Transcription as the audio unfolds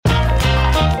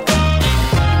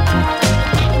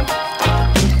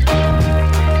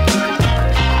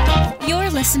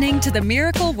listening to the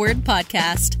Miracle Word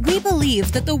Podcast. We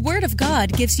believe that the Word of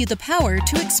God gives you the power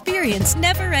to experience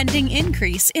never-ending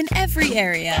increase in every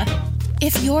area.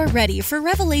 If you're ready for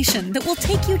revelation that will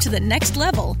take you to the next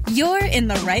level, you're in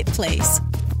the right place.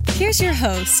 Here's your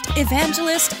host,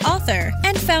 evangelist, author,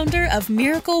 and founder of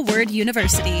Miracle Word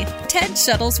University, Ted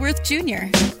Shuttlesworth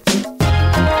Jr.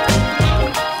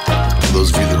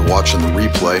 Those of you that are watching the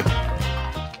replay,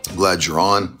 I'm glad you're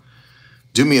on.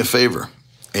 Do me a favor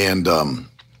and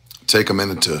take a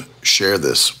minute to share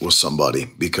this with somebody,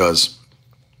 because,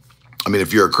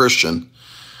 if you're a Christian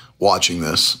watching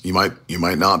this, you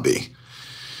might not be.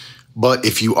 But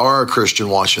if you are a Christian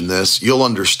watching this, you'll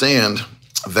understand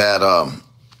that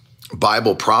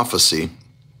Bible prophecy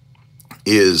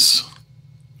is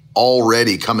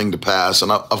already coming to pass, and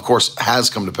of course has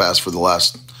come to pass for the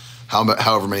last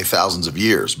however many thousands of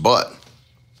years. But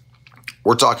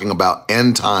we're talking about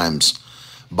end times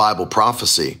Bible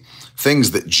prophecy,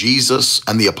 things that Jesus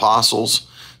and the apostles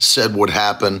said would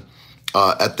happen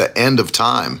at the end of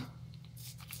time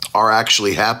are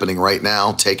actually happening right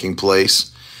now, taking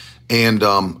place. And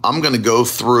I'm going to go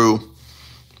through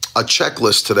a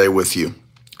checklist today with you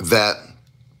that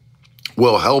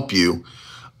will help you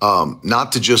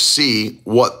not to just see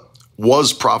what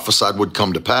was prophesied would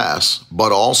come to pass,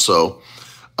 but also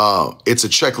it's a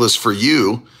checklist for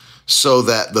you so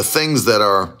that the things that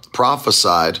are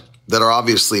prophesied, that are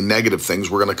obviously negative things,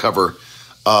 we're going to cover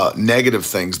negative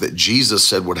things that Jesus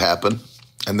said would happen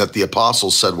and that the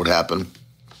apostles said would happen,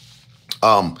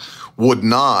 would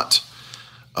not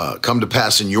come to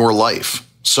pass in your life.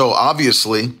 So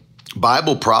obviously,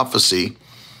 Bible prophecy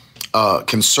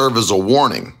can serve as a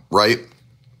warning, right?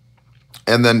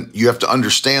 And then you have to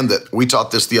understand that we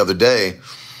taught this the other day,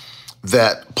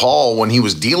 that Paul, when he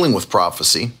was dealing with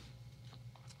prophecy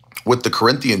with the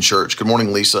Corinthian church, good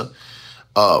morning, Lisa.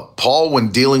 Paul, when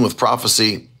dealing with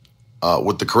prophecy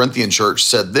with the Corinthian church,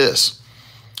 said this: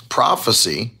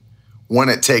 prophecy, when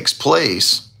it takes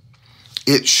place,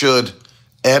 it should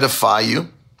edify you.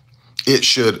 It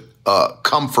should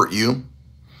comfort you.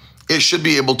 It should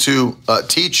be able to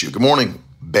teach you. Good morning,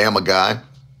 Bama guy.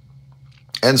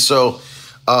 And so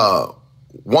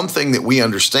one thing that we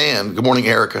understand, good morning,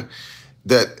 Erica,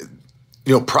 that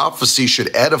prophecy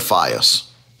should edify us.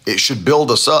 It should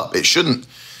build us up. It shouldn't,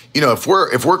 if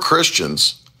we're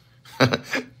Christians,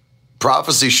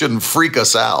 prophecy shouldn't freak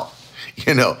us out.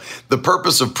 The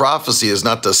purpose of prophecy is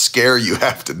not to scare you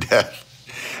half to death.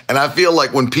 And I feel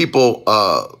like when people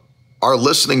are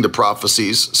listening to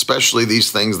prophecies, especially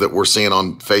these things that we're seeing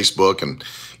on Facebook, and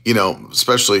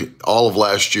especially all of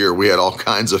last year, we had all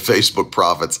kinds of Facebook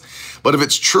prophets. But if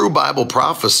it's true Bible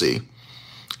prophecy,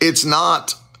 it's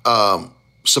not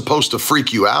supposed to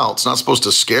freak you out. It's not supposed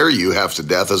to scare you half to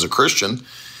death as a Christian.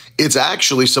 It's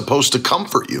actually supposed to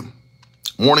comfort you.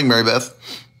 Morning, Mary Beth.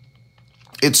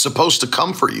 It's supposed to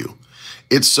comfort you.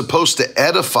 It's supposed to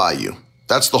edify you.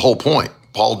 That's the whole point.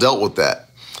 Paul dealt with that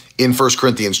in 1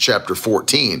 Corinthians chapter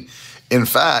 14. In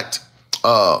fact,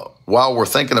 while we're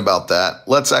thinking about that,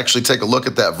 let's actually take a look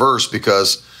at that verse,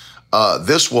 because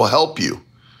this will help you.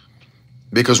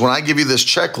 Because when I give you this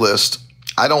checklist,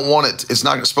 I don't want it. It's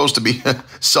not supposed to be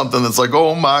something that's like,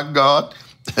 oh my God,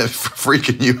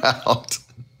 freaking you out.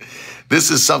 This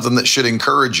is something that should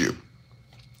encourage you.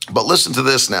 But listen to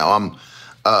this now.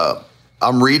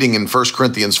 I'm reading in 1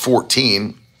 Corinthians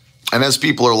 14, and as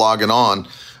people are logging on,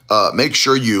 make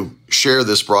sure you share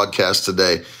this broadcast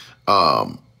today.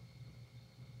 1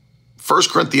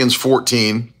 Corinthians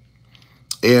 14,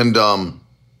 and I'm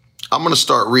going to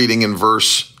start reading in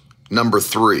verse number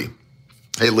 3.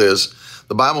 Hey, Liz,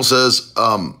 the Bible says,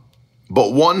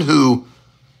 but one who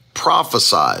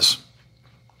prophesies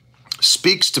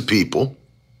speaks to people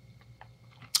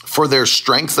for their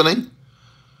strengthening,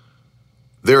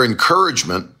 their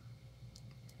encouragement,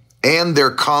 and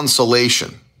their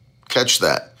consolation. Catch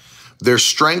that. Their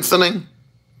strengthening,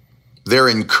 their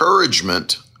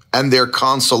encouragement, and their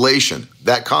consolation.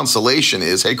 That consolation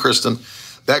is, hey, Kristen,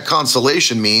 that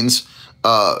consolation means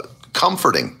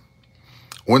comforting.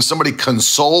 When somebody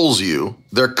consoles you,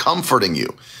 they're comforting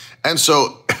you. And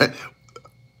so,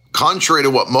 contrary to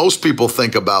what most people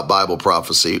think about Bible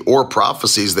prophecy or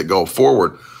prophecies that go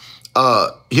forward,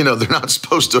 they're not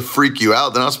supposed to freak you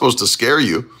out. They're not supposed to scare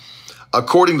you.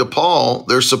 According to Paul,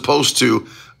 they're supposed to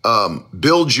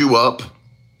build you up,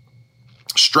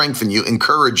 strengthen you,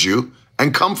 encourage you,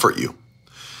 and comfort you.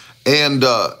 And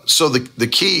so the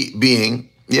key being,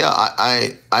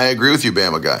 I agree with you,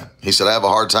 Bama guy. He said, I have a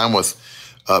hard time with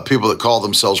people that call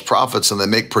themselves prophets and they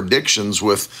make predictions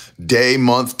with day,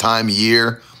 month, time,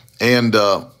 year, and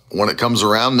when it comes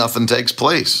around, nothing takes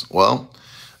place. Well,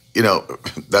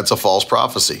 that's a false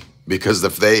prophecy, because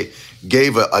if they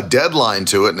gave a deadline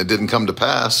to it and it didn't come to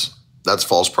pass, that's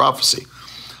false prophecy.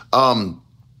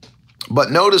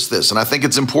 But notice this, and I think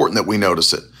it's important that we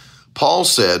notice it. Paul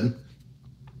said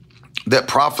that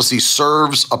prophecy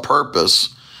serves a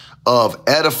purpose of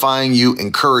edifying you,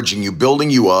 encouraging you, building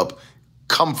you up,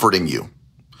 comforting you.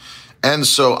 And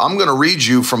so I'm going to read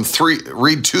to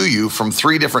you from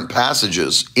three different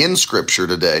passages in Scripture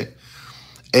today.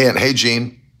 And hey,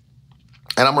 Gene,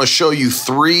 and I'm going to show you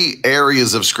three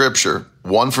areas of Scripture,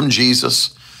 one from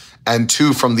Jesus and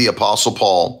two from the Apostle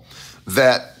Paul,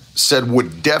 that said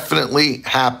would definitely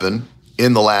happen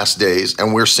in the last days,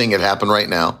 and we're seeing it happen right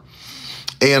now,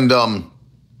 and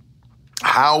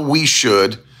how we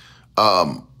should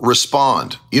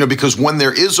respond, because when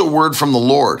there is a word from the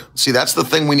Lord, see, that's the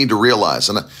thing we need to realize.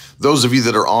 And those of you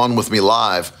that are on with me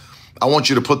live, I want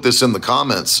you to put this in the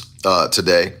comments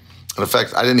today. And in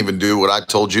fact, I didn't even do what I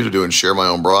told you to do and share my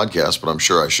own broadcast, but I'm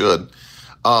sure I should.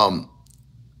 But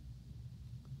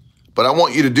I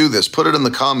want you to do this. Put it in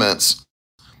the comments.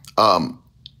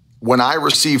 When I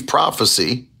receive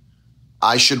prophecy,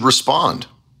 I should respond.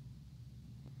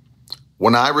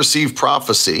 When I receive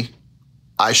prophecy,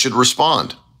 I should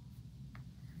respond.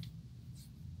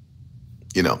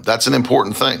 That's an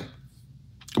important thing.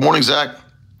 Good morning, Zach.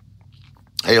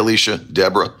 Hey, Alicia,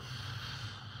 Deborah.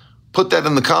 Put that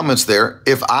in the comments there.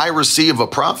 If I receive a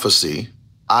prophecy,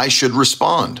 I should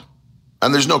respond.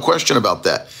 And there's no question about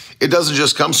that. It doesn't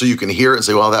just come so you can hear it and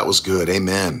say, well, that was good.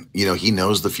 Amen. He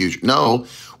knows the future. No,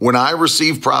 when I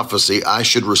receive prophecy, I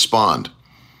should respond.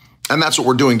 And that's what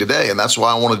we're doing today. And that's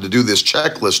why I wanted to do this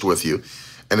checklist with you.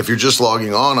 And if you're just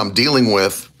logging on, I'm dealing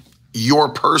with your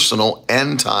personal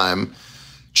end time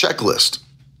checklist.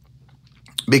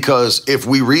 Because if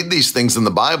we read these things in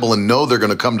the Bible and know they're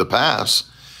going to come to pass,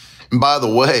 and by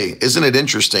the way, isn't it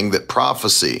interesting that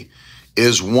prophecy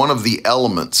is one of the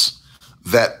elements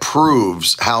that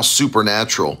proves how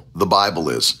supernatural the Bible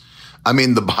is? I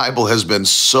mean, the Bible has been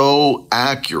so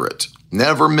accurate,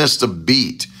 never missed a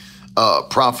beat,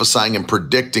 prophesying and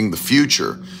predicting the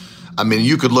future. I mean,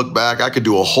 you could look back, I could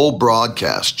do a whole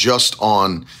broadcast just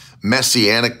on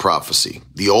messianic prophecy,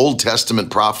 the Old Testament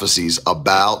prophecies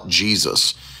about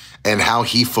Jesus and how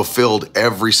he fulfilled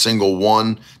every single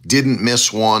one, didn't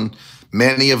miss one,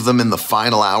 many of them in the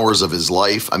final hours of his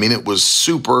life. I mean, it was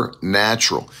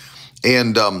supernatural.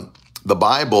 And the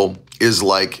Bible is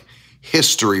like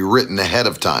history written ahead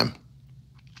of time.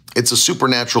 It's a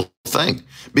supernatural thing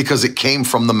because it came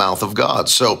from the mouth of God.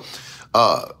 So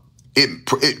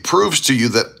it proves to you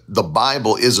that the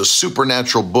Bible is a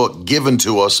supernatural book given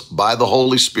to us by the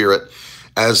Holy Spirit,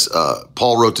 as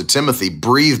Paul wrote to Timothy,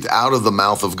 breathed out of the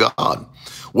mouth of God.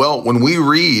 Well, when we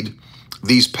read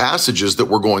these passages that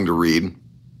we're going to read,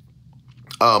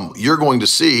 you're going to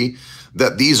see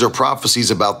that these are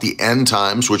prophecies about the end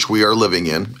times, which we are living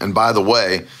in. And by the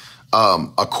way,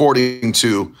 according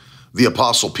to the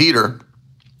Apostle Peter,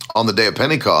 on the day of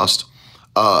Pentecost,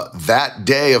 that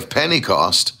day of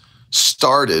Pentecost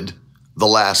started the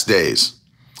last days.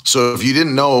 So if you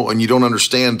didn't know and you don't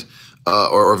understand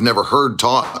or have never heard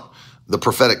taught the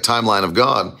prophetic timeline of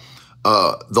God,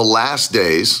 the last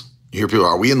days, you hear people,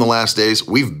 are we in the last days?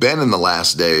 We've been in the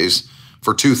last days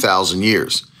for 2,000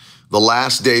 years. The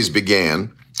last days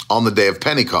began on the day of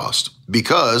Pentecost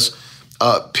because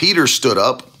Peter stood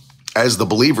up as the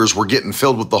believers were getting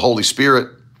filled with the Holy Spirit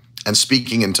and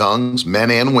speaking in tongues,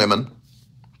 men and women.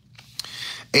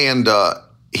 And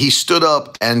he stood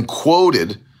up and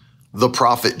quoted the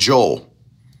prophet Joel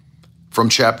from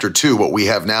chapter 2. What we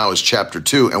have now is chapter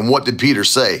 2. And what did Peter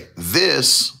say?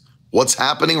 This, what's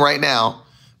happening right now,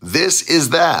 this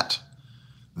is that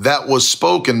was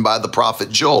spoken by the prophet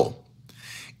Joel.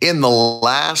 In the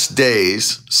last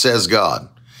days, says God,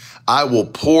 I will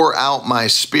pour out my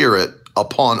spirit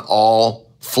upon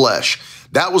all flesh.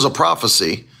 That was a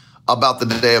prophecy about the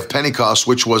day of Pentecost,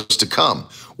 which was to come,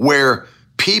 where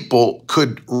people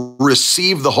could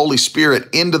receive the Holy Spirit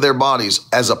into their bodies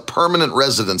as a permanent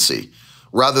residency,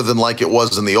 rather than like it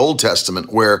was in the Old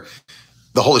Testament, where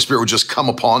the Holy Spirit would just come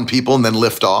upon people and then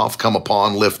lift off, come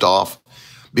upon, lift off,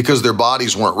 because their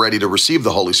bodies weren't ready to receive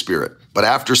the Holy Spirit. But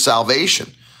after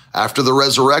salvation, after the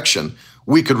resurrection,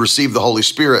 we could receive the Holy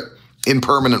Spirit in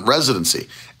permanent residency.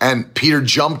 And Peter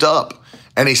jumped up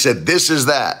and he said, this is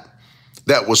that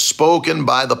was spoken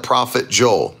by the prophet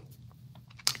Joel.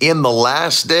 In the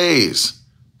last days,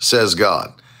 says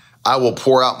God, I will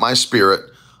pour out my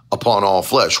spirit upon all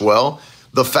flesh. Well,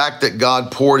 the fact that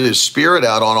God poured his spirit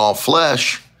out on all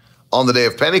flesh on the day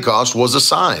of Pentecost was a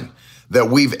sign that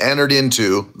we've entered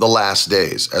into the last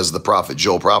days, as the prophet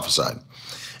Joel prophesied.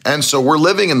 And so we're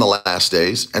living in the last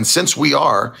days. And since we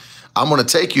are, I'm going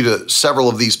to take you to several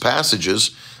of these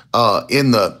passages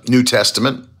in the New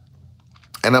Testament.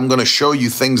 And I'm going to show you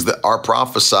things that are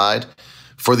prophesied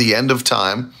for the end of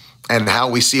time and how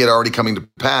we see it already coming to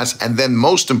pass. And then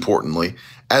most importantly,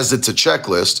 as it's a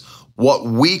checklist, what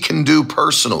we can do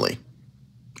personally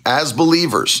as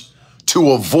believers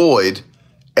to avoid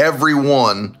every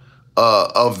one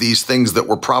of these things that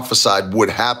were prophesied would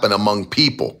happen among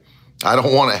people. I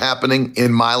don't want it happening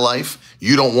in my life.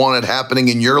 You don't want it happening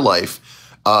in your life.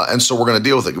 And so we're going to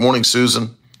deal with it. Good morning,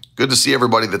 Susan. Good to see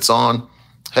everybody that's on.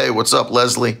 Hey, what's up,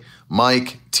 Leslie,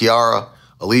 Mike, Tiara,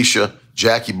 Alicia,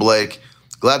 Jackie Blake.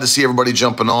 Glad to see everybody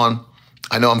jumping on.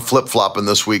 I know I'm flip-flopping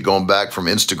this week, going back from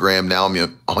Instagram. Now I'm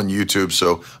on YouTube,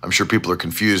 so I'm sure people are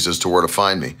confused as to where to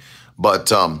find me.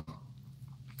 But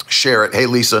share it. Hey,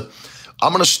 Lisa,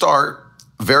 I'm going to start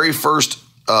very first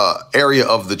area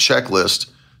of the checklist,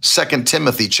 2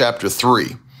 Timothy chapter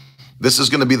 3. This is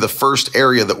going to be the first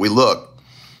area that we look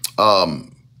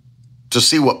to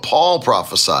see what Paul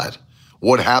prophesied,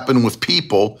 what happened with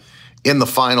people in the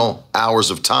final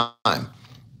hours of time.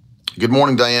 Good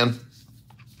morning, Diane.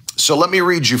 So let me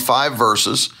read you 5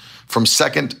 verses from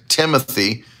 2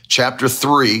 Timothy chapter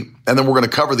 3, and then we're going to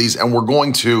cover these, and we're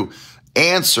going to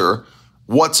answer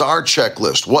what's our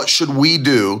checklist. What should we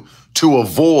do to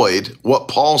avoid what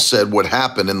Paul said would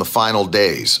happen in the final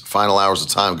days, final hours of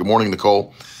time? Good morning,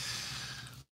 Nicole.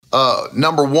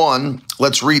 Number 1,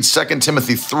 let's read 2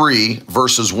 Timothy 3,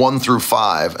 verses 1 through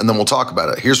 5, and then we'll talk about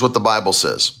it. Here's what the Bible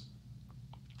says.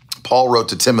 Paul wrote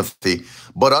to Timothy,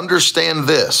 "But understand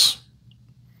this,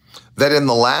 that in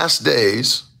the last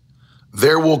days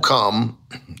there will come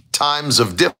times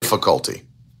of difficulty."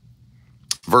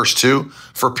 Verse 2,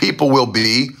 "For people will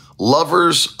be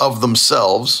lovers of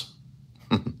themselves,"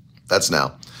 that's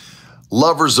now,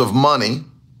 "lovers of money,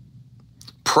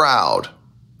 proud,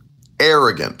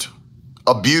 arrogant,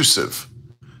 abusive,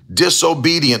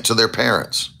 disobedient to their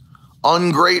parents,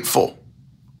 ungrateful,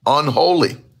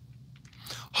 unholy,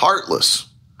 heartless,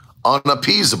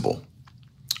 unappeasable,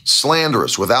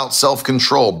 slanderous, without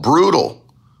self-control, brutal,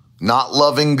 not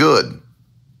loving good,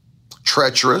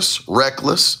 treacherous,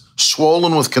 reckless,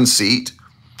 swollen with conceit,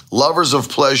 lovers of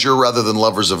pleasure rather than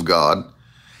lovers of God,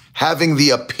 having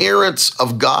the appearance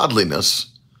of godliness,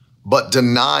 but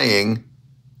denying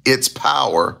its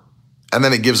power." And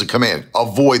then it gives a command: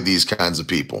 avoid these kinds of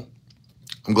people.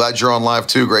 I'm glad you're on live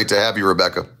too. Great to have you,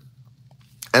 Rebecca.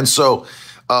 And so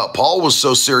Paul was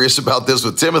so serious about this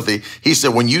with Timothy. He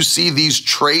said, when you see these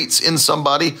traits in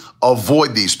somebody,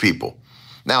 avoid these people.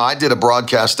 Now, I did a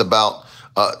broadcast about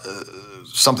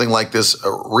something like this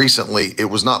recently. It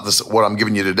was not this what I'm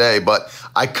giving you today, but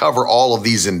I cover all of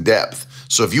these in depth.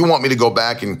 So if you want me to go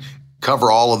back and cover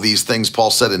all of these things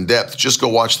Paul said in depth, just go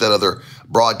watch that other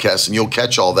broadcast and you'll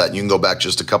catch all that. And you can go back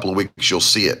just a couple of weeks, you'll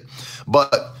see it.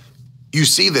 But you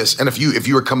see this, and if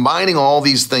you are combining all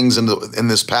these things in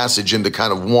this passage into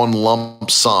kind of one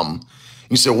lump sum,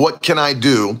 you say, what can I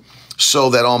do so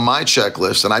that on my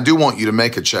checklist, and I do want you to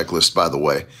make a checklist, by the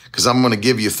way, because I'm going to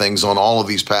give you things on all of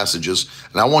these passages,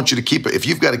 and I want you to keep it. If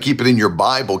you've got to keep it in your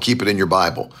Bible, keep it in your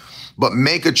Bible, but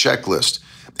make a checklist.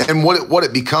 And what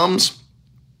it becomes,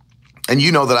 and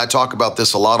you know that I talk about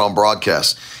this a lot on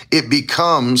broadcasts, it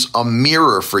becomes a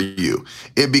mirror for you.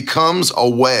 It becomes a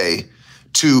way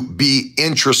to be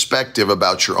introspective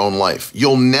about your own life.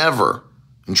 You'll never,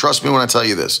 and trust me when I tell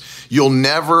you this, you'll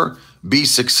never be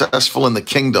successful in the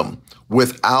kingdom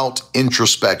without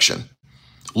introspection,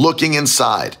 looking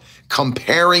inside,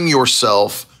 comparing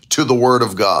yourself to the Word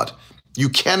of God. You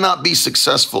cannot be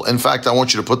successful. In fact, I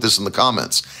want you to put this in the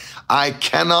comments. I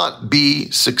cannot be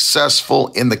successful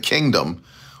in the kingdom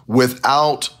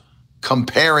without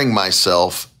comparing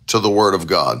myself to the Word of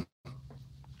God.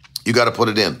 You got to put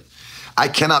it in. I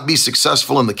cannot be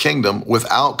successful in the kingdom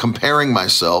without comparing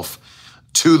myself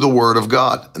to the Word of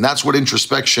God. And that's what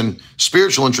introspection,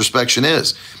 spiritual introspection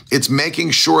is. It's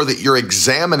making sure that you're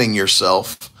examining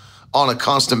yourself on a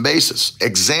constant basis.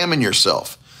 Examine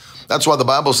yourself. That's why the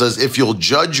Bible says, if you'll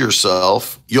judge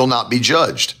yourself, you'll not be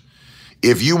judged.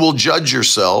 If you will judge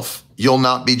yourself, you'll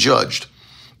not be judged.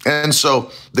 And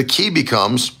so the key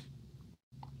becomes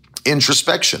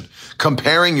introspection,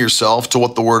 comparing yourself to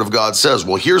what the Word of God says.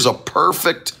 Well, here's a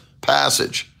perfect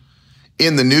passage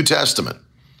in the New Testament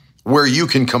where you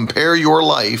can compare your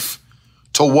life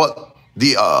to what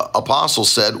the apostle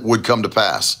said would come to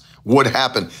pass, would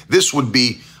happen. This would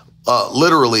be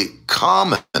literally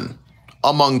common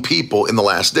among people in the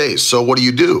last days. So what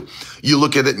do? You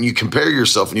look at it and you compare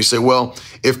yourself and you say, well,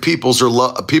 if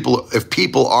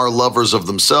people are lovers of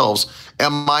themselves,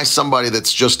 am I somebody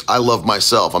that's just, I love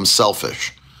myself, I'm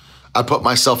selfish? I put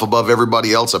myself above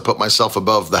everybody else. I put myself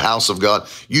above the house of God.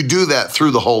 You do that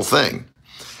through the whole thing.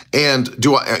 And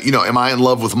am I in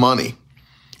love with money?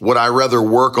 Would I rather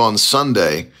work on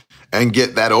Sunday and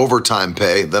get that overtime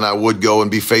pay than I would go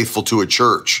and be faithful to a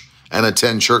church and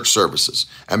attend church services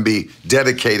and be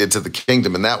dedicated to the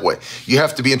kingdom in that way? You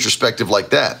have to be introspective like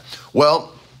that.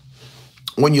 Well,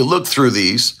 when you look through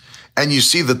these and you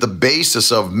see that the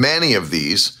basis of many of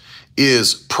these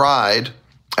is pride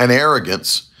and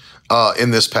arrogance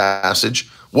in this passage,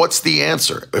 what's the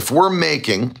answer? If we're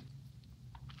making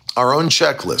our own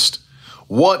checklist,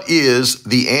 what is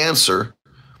the answer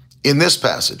in this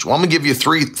passage? Well, I'm gonna give you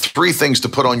three things to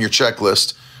put on your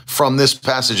checklist from this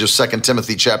passage of 2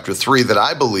 Timothy chapter 3 that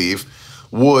I believe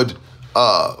would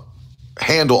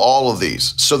handle all of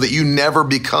these so that you never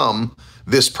become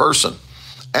this person.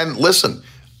 And listen,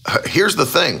 here's the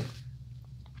thing.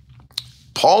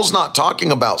 Paul's not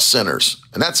talking about sinners,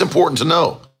 and that's important to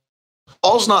know.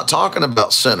 Paul's not talking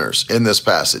about sinners in this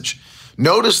passage.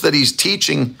 Notice that he's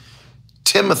teaching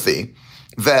Timothy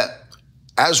that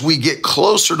as we get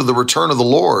closer to the return of the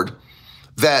Lord,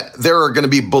 that there are going to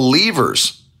be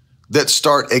believers that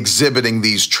start exhibiting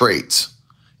these traits.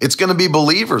 It's going to be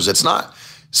believers. It's not.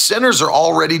 Sinners are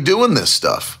already doing this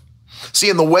stuff. See,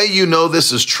 and the way you know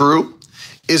this is true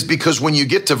is because when you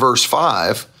get to verse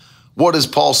 5, what does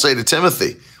Paul say to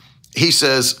Timothy? He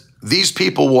says, these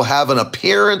people will have an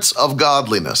appearance of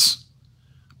godliness,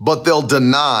 but they'll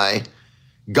deny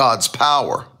God's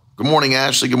power. Good morning,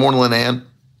 Ashley. Good morning, Lynn Ann.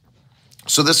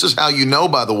 So this is how you know,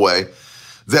 by the way,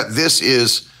 that this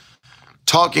is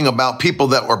talking about people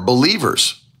that are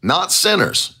believers, not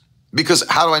sinners. Because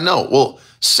how do I know? Well,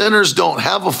 sinners don't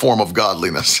have a form of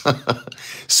godliness.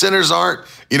 Sinners aren't,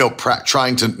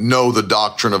 trying to know the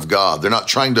doctrine of God. They're not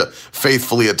trying to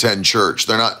faithfully attend church.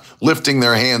 They're not lifting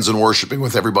their hands and worshiping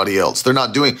with everybody else. They're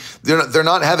not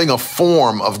having a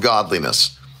form of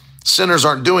godliness. Sinners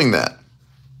aren't doing that.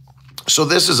 So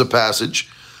this is a passage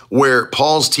where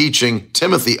Paul's teaching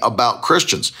Timothy about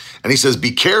Christians. And he says,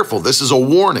 be careful. This is a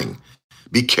warning.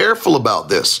 Be careful about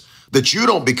this, that you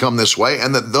don't become this way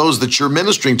and that those that you're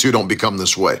ministering to don't become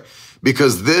this way.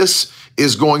 Because this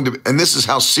is going to, and this is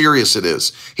how serious it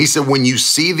is. He said, when you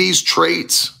see these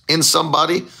traits in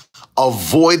somebody,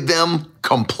 avoid them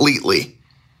completely.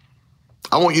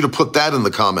 I want you to put that in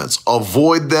the comments.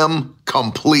 Avoid them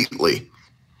completely.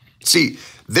 See,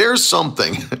 there's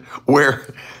something where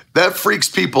that freaks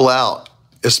people out,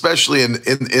 especially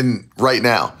in right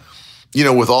now,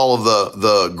 with all of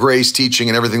the grace teaching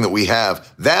and everything that we have.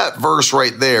 That verse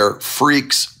right there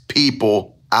freaks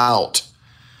people out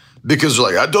because they're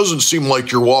like, that doesn't seem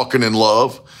like you're walking in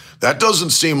love. That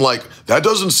doesn't seem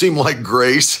like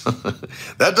grace.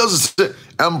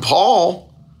 And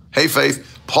Paul, hey,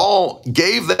 Faith, Paul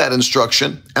gave that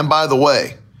instruction. And by the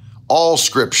way, all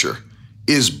scripture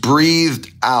is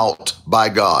breathed out by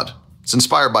God. It's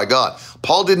inspired by God.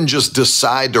 Paul didn't just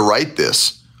decide to write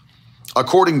this.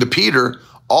 According to Peter,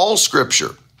 all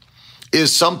scripture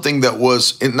is something that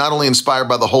was not only inspired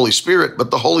by the Holy Spirit,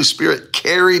 but the Holy Spirit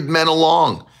carried men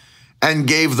along and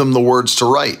gave them the words to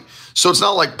write. So it's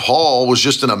not like Paul was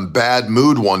just in a bad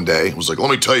mood one day. He was like, let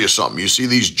me tell you something. You see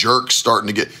these jerks starting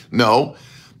to get, no,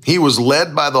 he was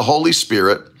led by the Holy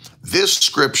Spirit. This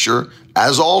scripture,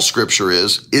 as all scripture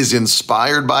is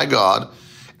inspired by God.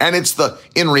 And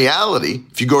in reality,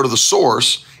 if you go to the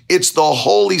source, it's the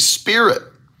Holy Spirit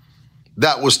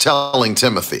that was telling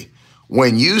Timothy,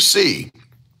 when you see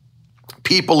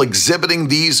people exhibiting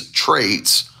these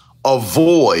traits,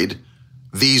 avoid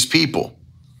these people.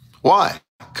 Why?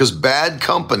 Because bad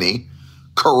company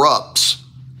corrupts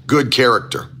good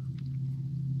character.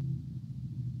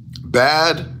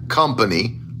 Bad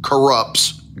company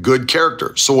corrupts good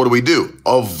character. So what do?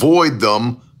 Avoid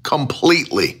them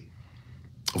completely.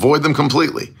 Avoid them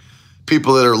completely.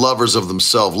 People that are lovers of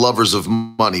themselves, lovers of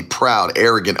money, proud,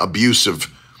 arrogant, abusive,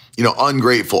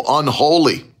 ungrateful,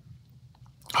 unholy,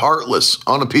 heartless,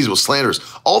 unappeasable, slanderous,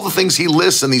 all the things he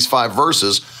lists in these 5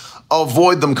 verses,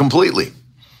 avoid them completely,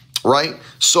 right?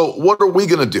 So what are we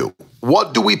going to do?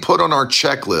 What do we put on our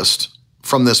checklist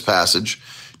from this passage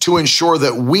to ensure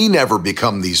that we never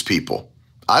become these people?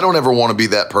 I don't ever want to be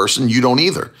that person. You don't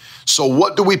either. So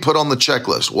what do we put on the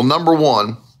checklist? Well, number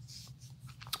one,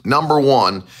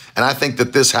 and I think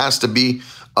that this has to be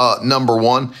number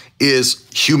one, is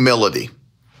humility.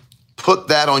 Put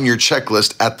that on your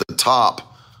checklist at the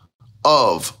top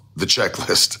of the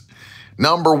checklist.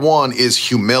 Number one is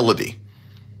humility.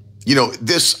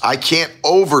 I can't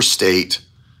overstate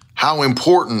how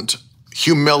important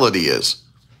humility is.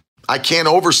 I can't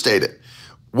overstate it.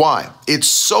 Why? It's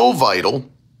so vital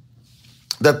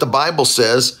that the Bible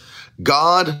says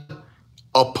God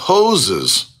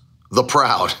opposes the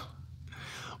proud,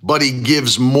 but he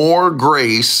gives more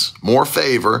grace, more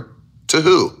favor to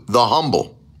who? The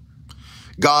humble.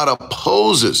 God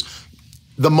opposes.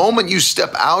 The moment you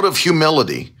step out of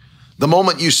humility, the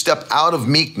moment you step out of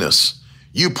meekness,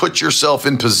 you put yourself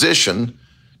in position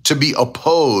to be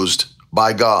opposed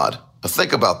by God. Now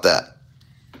think about that.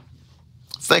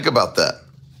 Think about that.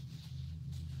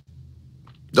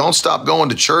 Don't stop going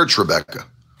to church, Rebecca.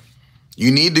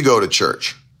 You need to go to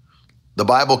church. The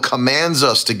Bible commands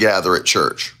us to gather at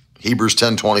church, Hebrews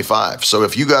 10:25. So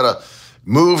if you got to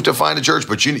move to find a church,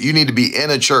 but you need to be in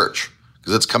a church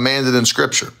because it's commanded in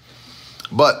Scripture.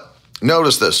 But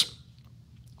notice this.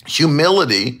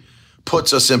 Humility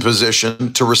puts us in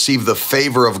position to receive the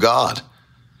favor of God,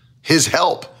 his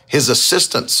help, his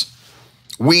assistance.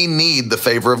 We need the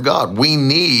favor of God. We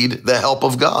need the help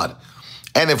of God.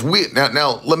 And if we,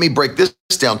 now let me break this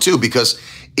down too, because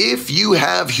if you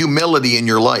have humility in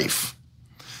your life,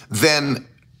 then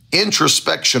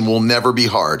introspection will never be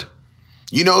hard.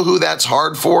 You know who that's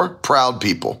hard for? Proud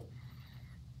people.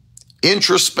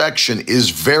 Introspection is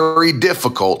very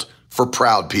difficult for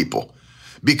proud people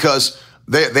because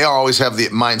they always have the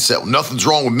mindset, well, nothing's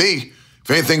wrong with me.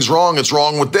 If anything's wrong, it's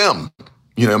wrong with them.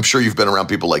 You know, I'm sure you've been around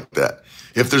people like that.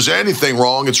 If there's anything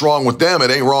wrong, it's wrong with them.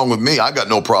 It ain't wrong with me. I got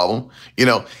no problem. You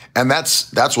know, and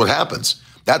that's what happens.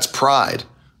 That's pride.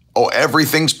 Oh,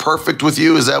 everything's perfect with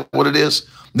you. Is that what it is?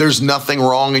 There's nothing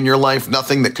wrong in your life,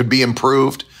 nothing that could be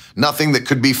improved, nothing that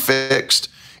could be fixed.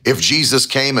 If Jesus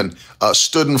came and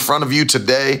stood in front of you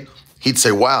today, he'd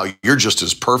say, wow, you're just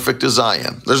as perfect as I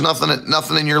am. There's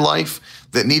nothing in your life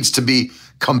that needs to be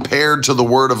compared to the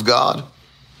Word of God,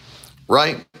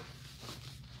 right?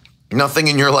 Nothing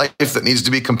in your life that needs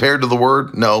to be compared to the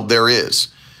Word? No, there is.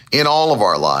 In all of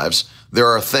our lives, there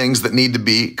are things that need to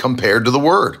be compared to the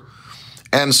Word.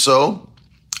 And so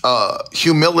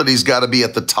humility's got to be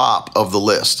at the top of the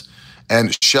list.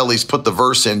 And Shelley's put the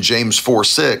verse in James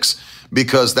 4:6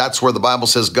 because that's where the Bible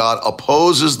says God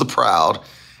opposes the proud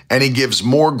and he gives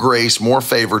more grace, more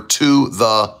favor to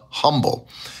the humble.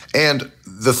 And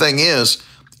the thing is,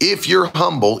 if you're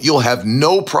humble, you'll have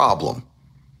no problem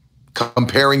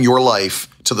comparing your life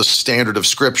to the standard of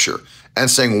Scripture and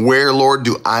saying, where, Lord,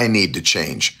 do I need to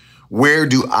change? Where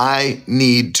do I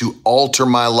need to alter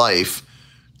my life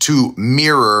to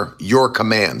mirror your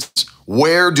commands?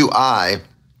 Where do I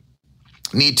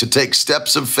need to take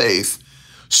steps of faith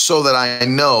so that I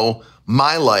know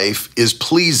my life is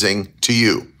pleasing to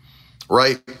you,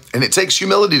 right? And it takes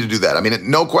humility to do that. I mean,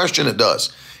 no question it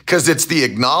does, because it's the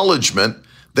acknowledgement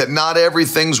that not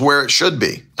everything's where it should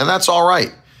be. And that's all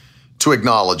right to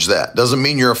acknowledge that. Doesn't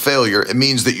mean you're a failure. It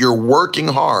means that you're working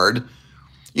hard.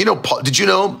 You know, did you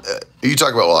know, you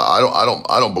talk about, well,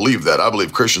 I don't believe that. I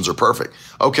believe Christians are perfect.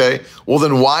 Okay, well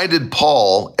then why did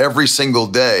Paul every single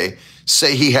day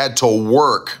say he had to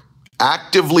work,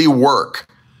 actively work,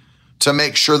 to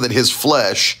make sure that his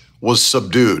flesh was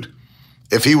subdued?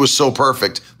 If he was so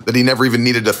perfect that he never even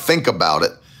needed to think about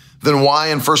it, then why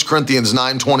in 1 Corinthians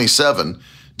 9:27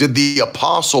 did the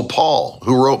Apostle Paul,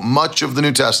 who wrote much of the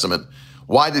New Testament,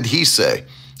 why did he say,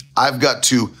 I've got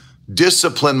to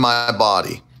discipline my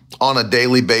body on a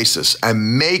daily basis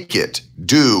and make it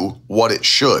do what it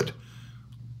should?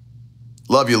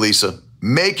 Love you, Lisa.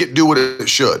 Make it do what it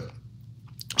should,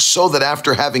 so that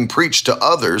after having preached to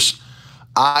others,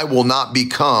 I will not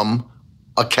become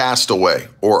a castaway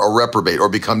or a reprobate or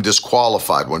become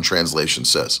disqualified, one translation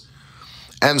says.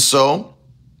 And so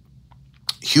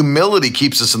humility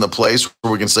keeps us in the place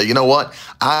where we can say, you know what?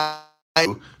 I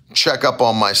check up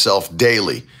on myself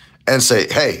daily and say,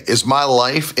 hey, is my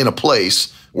life in a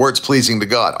place where it's pleasing to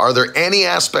God? Are there any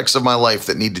aspects of my life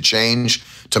that need to change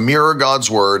to mirror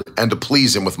God's word and to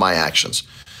please him with my actions?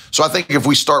 So I think if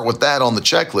we start with that on the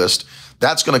checklist,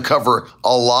 that's going to cover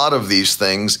a lot of these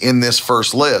things in this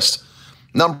first list.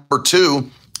 Number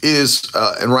two is,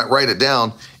 and write it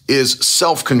down, is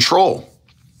self-control,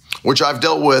 which I've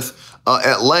dealt with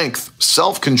at length.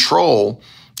 Self-control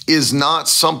is not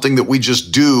something that we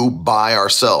just do by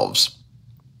ourselves.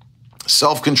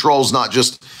 Self-control is not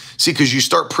just, because you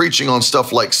start preaching on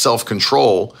stuff like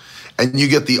self-control and you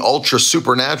get the ultra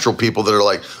supernatural people that are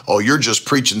like, oh, you're just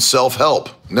preaching self-help.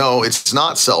 No, it's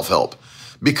not self-help,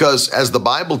 because as the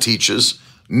Bible teaches,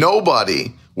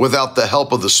 nobody without the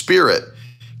help of the Spirit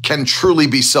can truly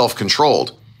be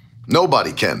self-controlled.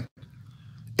 Nobody can.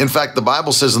 In fact, the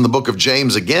Bible says in the book of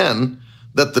James again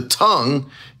that the tongue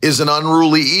is an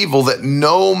unruly evil that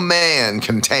no man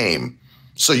can tame.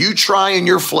 So you try in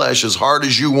your flesh as hard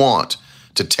as you want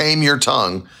to tame your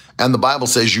tongue, and the Bible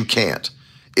says you can't.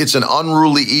 It's an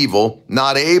unruly evil,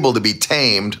 not able to be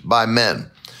tamed by men.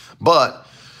 But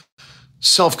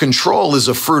Self-control is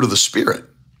a fruit of the Spirit.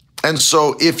 And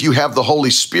so if you have the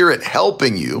Holy Spirit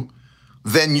helping you,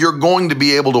 then you're going to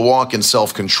be able to walk in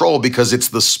self-control because it's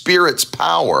the Spirit's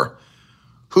power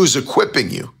who's equipping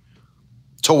you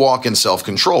to walk in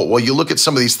self-control. Well, you look at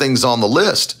some of these things on the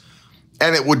list,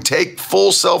 and it would take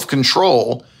full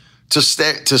self-control to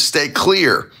stay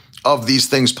clear of these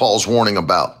things Paul's warning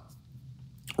about,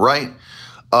 right?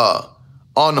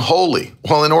 Unholy.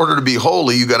 Well, in order to be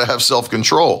holy, you got to have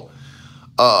self-control.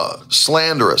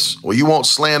 Slanderous. Well, you won't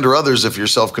slander others if you're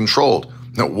self-controlled.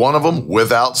 Now, one of them,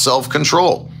 without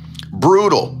self-control.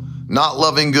 Brutal, not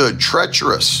loving good.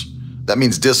 Treacherous, that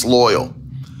means disloyal.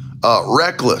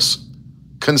 Reckless,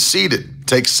 conceited,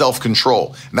 takes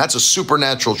self-control. And that's a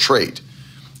supernatural trait.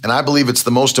 And I believe it's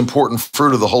the most important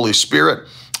fruit of the Holy Spirit.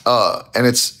 And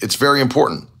it's very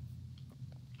important.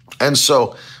 And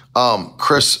so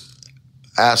Chris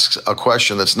asks a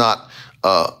question that's not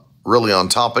really on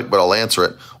topic, but I'll answer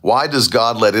it. Why does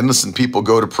God let innocent people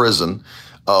go to prison?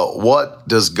 What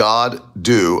does God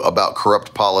do about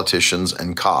corrupt politicians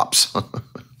and cops?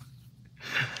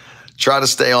 Try to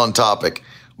stay on topic,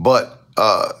 but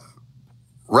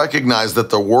recognize that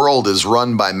the world is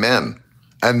run by men,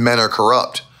 and men are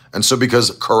corrupt. And so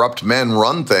because corrupt men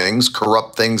run things,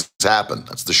 corrupt things happen.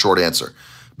 That's the short answer.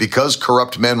 Because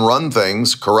corrupt men run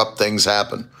things, corrupt things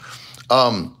happen.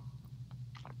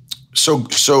 So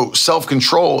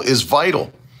self-control is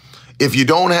vital. If you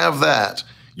don't have that,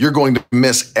 you're going to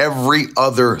miss every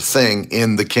other thing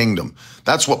in the kingdom.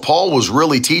 That's what Paul was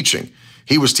really teaching.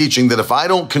 He was teaching that if I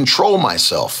don't control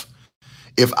myself,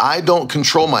 I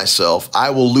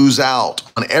will lose out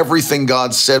on everything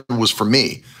God said was for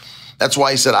me. That's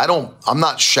why he said, I'm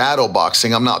not shadow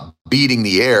boxing. I'm not beating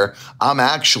the air. I'm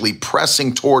actually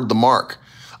pressing toward the mark.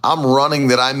 I'm running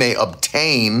that I may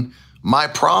obtain my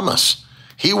promise.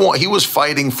 He was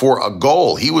fighting for a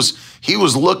goal. He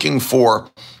was looking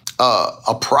for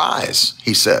a prize,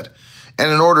 he said.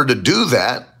 And in order to do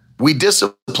that, we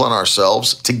discipline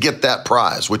ourselves to get that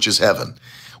prize, which is heaven.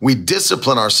 We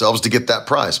discipline ourselves to get that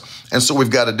prize. And so we've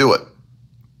got to do it.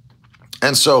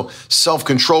 And so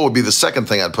self-control would be the second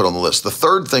thing I'd put on the list. The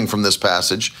third thing from this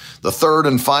passage, the third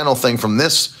and final thing from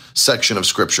this section of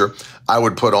scripture I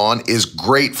would put on is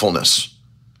gratefulness,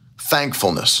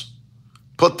 thankfulness.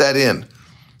 Put that in.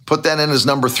 Put that in as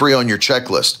number 3 on your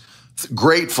checklist.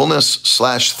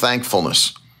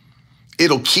 Gratefulness/thankfulness.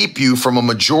 It'll keep you from a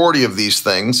majority of these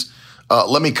things.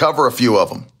 Let me cover a few of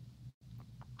them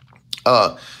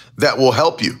that will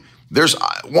help you. There's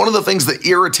one of the things that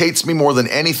irritates me more than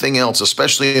anything else,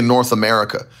 especially in North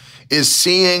America, is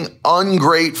seeing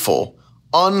ungrateful,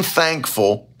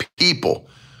 unthankful people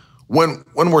when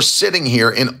we're sitting here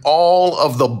in all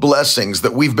of the blessings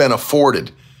that we've been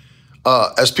afforded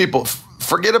as people.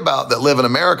 Forget about that live in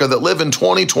America, that live in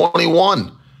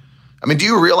 2021. I mean, do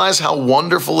you realize how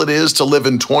wonderful it is to live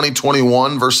in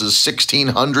 2021 versus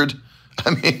 1600?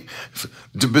 I mean,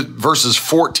 versus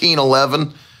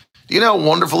 1411. Do you know how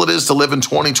wonderful it is to live in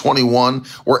 2021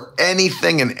 where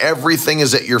anything and everything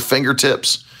is at your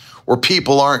fingertips, where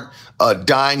people aren't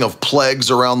dying of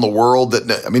plagues around the world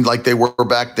like they were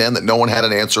back then that no one had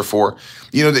an answer for?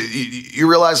 You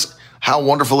realize how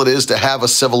wonderful it is to have a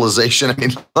civilization. I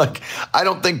mean, I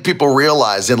don't think people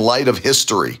realize in light of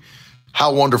history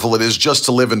how wonderful it is just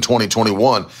to live in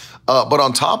 2021. But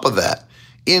on top of that,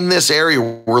 in this area,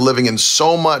 we're living in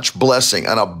so much blessing,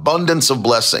 an abundance of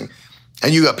blessing.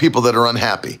 And you got people that are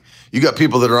unhappy. You got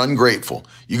people that are ungrateful.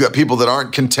 You got people that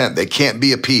aren't content. They can't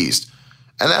be appeased.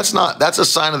 And that's a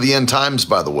sign of the end times,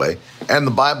 by the way. And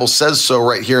the Bible says so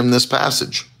right here in this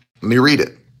passage. Let me read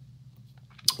it.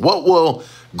 What will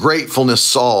gratefulness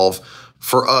solve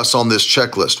for us on this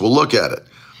checklist? We'll look at it.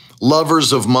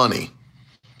 Lovers of money.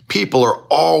 People are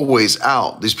always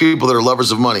out. These people that are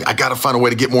lovers of money, I got to find a way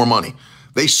to get more money.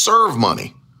 They serve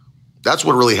money. That's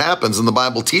what really happens, and the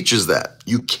Bible teaches that.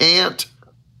 You can't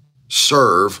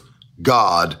serve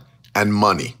God and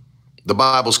money. The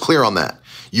Bible's clear on that.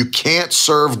 You can't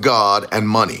serve God and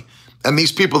money. And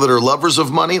these people that are lovers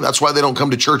of money, that's why they don't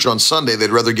come to church on Sunday.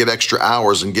 They'd rather get extra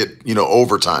hours and get,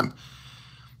 overtime.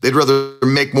 They'd rather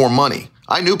make more money.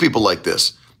 I knew people like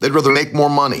this. They'd rather make more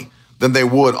money than they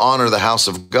would honor the house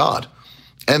of God.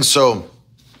 And so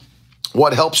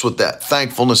what helps with that?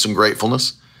 Thankfulness and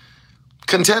gratefulness.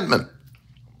 Contentment.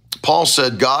 Paul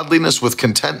said godliness with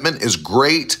contentment is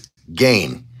great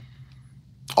gain.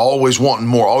 Always wanting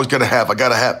more, always I got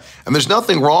to have. And there's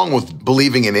nothing wrong with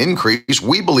believing in increase.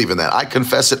 We believe in that. I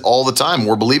confess it all the time.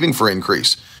 We're believing for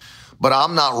increase. But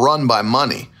I'm not run by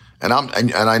money. And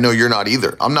I know you're not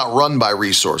either. I'm not run by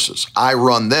resources. I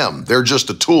run them. They're just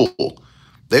a tool.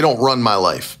 They don't run my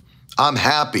life. I'm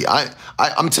happy.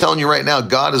 I'm telling you right now,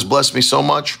 God has blessed me so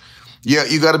much. Yeah,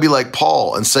 you got to be like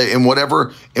Paul and say, in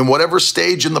whatever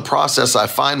stage in the process I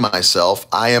find myself,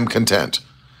 I am content.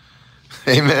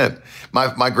 Amen.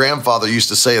 My grandfather used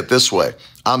to say it this way: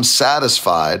 I'm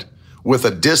satisfied with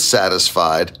a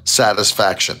dissatisfied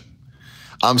satisfaction.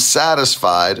 I'm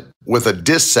satisfied with a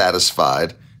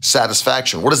dissatisfied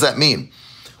satisfaction. What does that mean?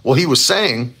 Well, he was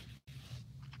saying,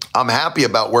 I'm happy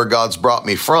about where God's brought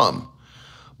me from,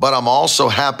 but I'm also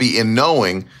happy in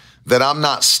knowing that I'm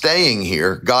not staying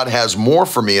here. God has more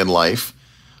for me in life,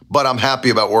 but I'm happy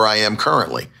about where I am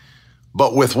currently.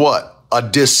 But with what? A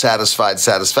dissatisfied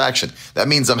satisfaction. That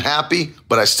means I'm happy,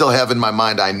 but I still have in my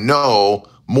mind, I know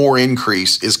more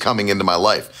increase is coming into my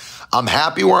life. I'm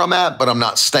happy where I'm at, but I'm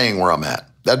not staying where I'm at.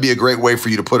 That'd be a great way for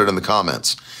you to put it in the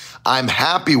comments. I'm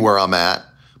happy where I'm at,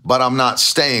 but I'm not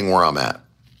staying where I'm at.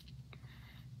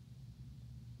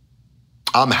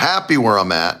 I'm happy where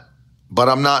I'm at, but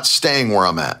I'm not staying where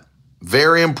I'm at.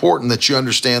 Very important that you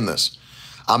understand this.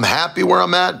 I'm happy where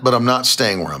I'm at, but I'm not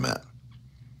staying where I'm at.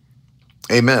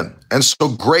 Amen. And so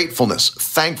gratefulness,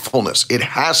 thankfulness, it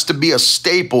has to be a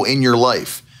staple in your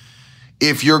life.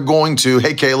 If you're going to,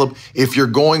 hey, Caleb, if you're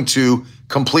going to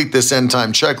complete this end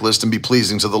time checklist and be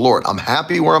pleasing to the Lord, I'm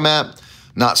happy where I'm at,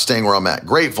 not staying where I'm at.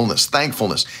 Gratefulness,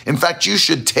 thankfulness. In fact, you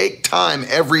should take time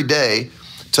every day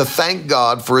to thank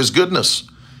God for his goodness.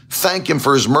 Thank him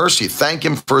for his mercy. Thank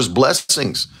him for his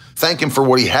blessings. Thank him for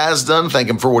what he has done. Thank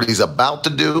him for what he's about to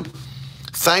do.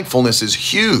 Thankfulness is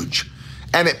huge,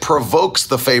 and it provokes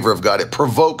the favor of God. It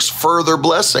provokes further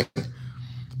blessing.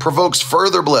 Provokes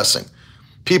further blessing.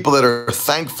 People that are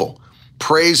thankful,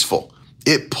 praiseful,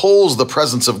 it pulls the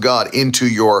presence of God into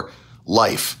your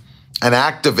life and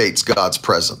activates God's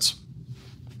presence.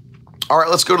 All right,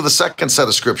 let's go to the second set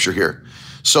of scripture here.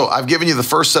 So I've given you the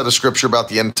first set of scripture about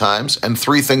the end times and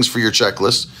 3 things for your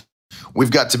checklist. We've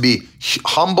got to be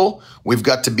humble, we've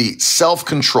got to be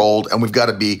self-controlled, and we've got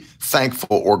to be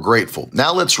thankful or grateful.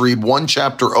 Now let's read one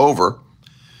chapter over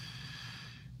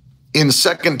in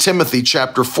 2 Timothy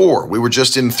chapter 4. We were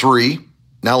just in 3.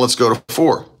 Now let's go to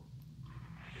 4.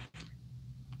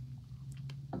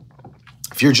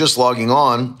 If you're just logging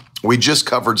on, we just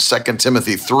covered 2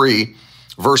 Timothy 3,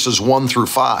 verses 1 through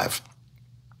 5.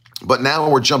 But now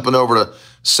we're jumping over to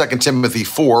 2 Timothy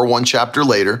 4, one chapter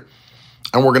later,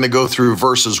 and we're going to go through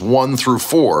verses 1 through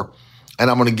 4, and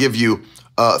I'm going to give you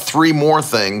 3 more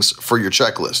things for your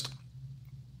checklist.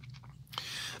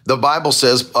 The Bible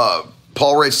says,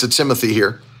 Paul writes to Timothy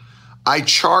here, I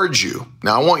charge you.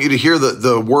 Now, I want you to hear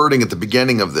the wording at the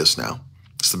beginning of this now.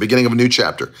 It's the beginning of a new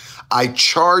chapter. I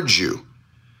charge you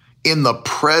in the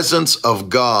presence of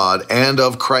God and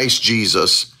of Christ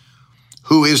Jesus,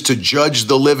 who is to judge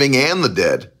the living and the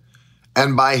dead,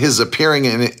 and by his appearing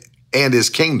and his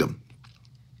kingdom.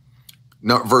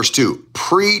 Now, verse 2,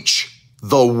 preach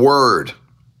the word.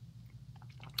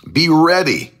 Be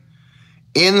ready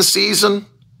in season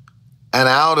and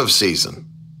out of season.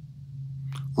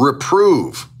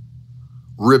 Reprove,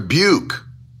 rebuke,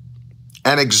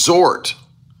 and exhort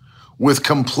with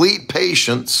complete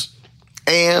patience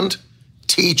and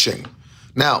teaching.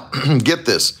 Now, get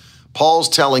this. Paul's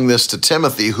telling this to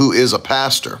Timothy, who is a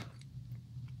pastor.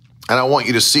 And I want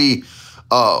you to see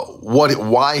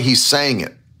why he's saying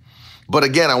it. But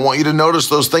again, I want you to notice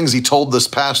those things he told this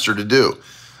pastor to do.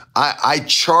 I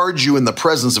charge you in the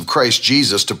presence of Christ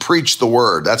Jesus to preach the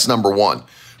word. That's number 1.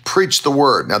 Preach the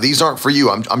word. Now, these aren't for you.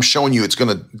 I'm showing you it's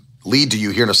going to lead to you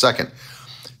here in a second.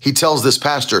 He tells this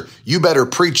pastor, you better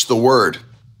preach the word.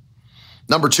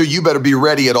 Number 2, you better be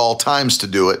ready at all times to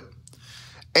do it.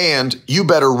 And you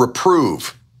better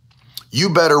reprove, you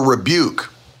better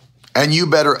rebuke, and you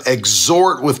better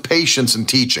exhort with patience and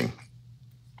teaching.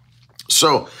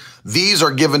 So these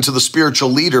are given to the spiritual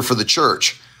leader for the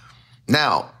church.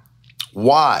 Now,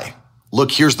 why?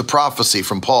 Look, here's the prophecy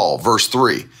from Paul, verse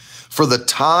 3. For the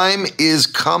time is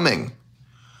coming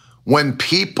when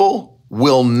people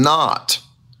will not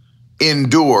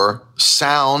endure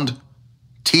sound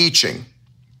teaching.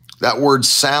 That word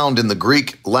sound in the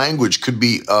Greek language could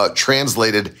be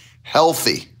translated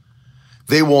healthy.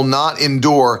 They will not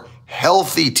endure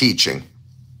healthy teaching,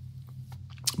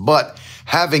 but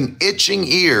having itching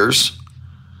ears,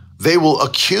 they will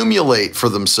accumulate for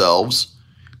themselves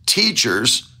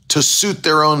teachers to suit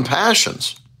their own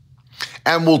passions,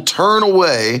 and will turn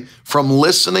away from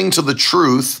listening to the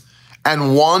truth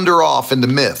and wander off into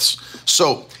myths.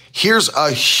 So here's a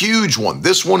huge one.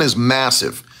 This one is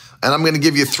massive. And I'm going to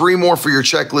give you 3 more for your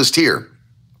checklist here.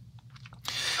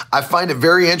 I find it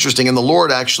very interesting, and the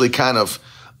Lord actually kind of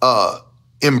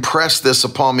impressed this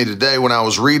upon me today when I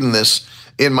was reading this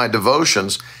in my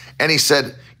devotions. And he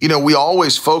said, we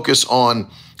always focus on,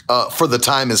 for the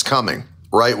time is coming,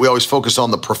 right? We always focus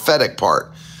on the prophetic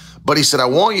part. But he said, I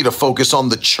want you to focus on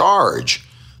the charge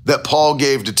that Paul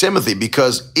gave to Timothy,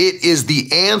 because it is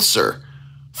the answer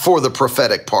for the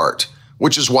prophetic part,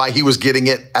 which is why he was getting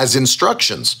it as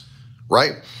instructions,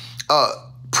 right?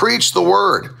 Preach the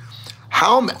word.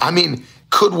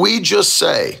 Could we just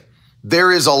say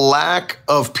there is a lack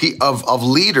of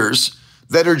leaders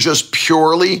that are just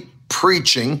purely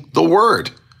preaching the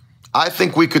word? I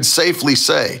think we could safely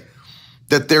say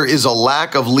that there is a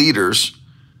lack of leaders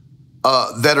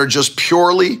that are just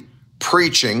purely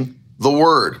preaching the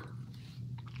word.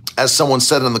 As someone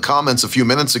said in the comments a few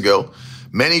minutes ago,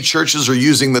 many churches are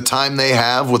using the time they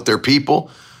have with their people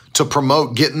to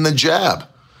promote getting the jab,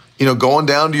 going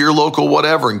down to your local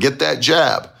whatever and get that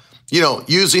jab,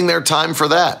 using their time for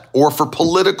that or for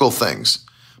political things,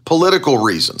 political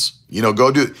reasons,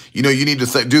 go do, you need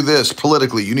to do this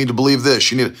politically. You need to believe this,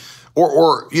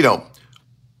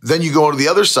 then you go to the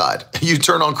other side. You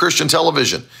turn on Christian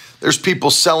television. There's people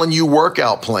selling you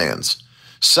workout plans,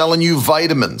 selling you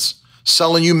vitamins,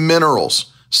 selling you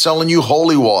minerals, selling you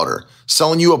holy water,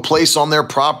 selling you a place on their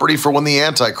property for when the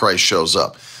Antichrist shows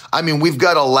up. We've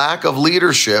got a lack of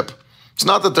leadership. It's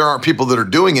not that there aren't people that are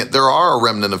doing it. There are a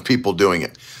remnant of people doing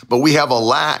it. But we have a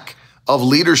lack of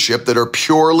leadership that are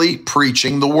purely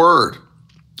preaching the word.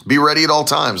 Be ready at all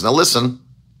times. Now listen,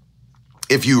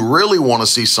 if you really want to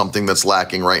see something that's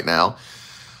lacking right now,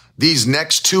 these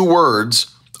next two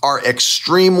words are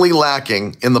extremely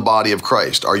lacking in the body of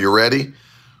Christ. Are you ready?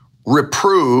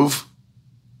 Reprove,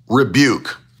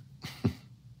 rebuke.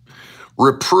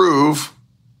 Reprove,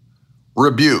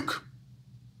 rebuke.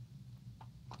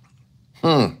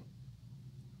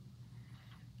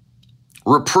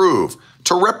 Reprove,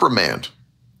 to reprimand,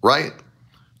 right?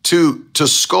 To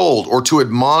scold or to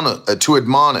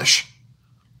admonish.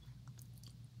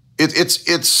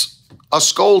 It's a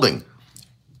scolding.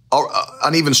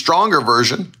 An even stronger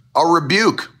version, a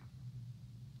rebuke.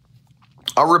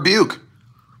 A rebuke.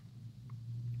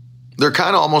 They're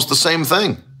kind of almost the same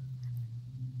thing.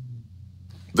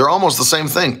 They're almost the same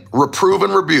thing. Reprove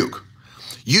and rebuke.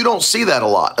 You don't see that a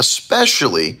lot,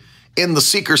 especially in the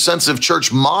seeker-sensitive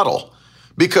church model,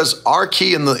 because our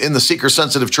key in the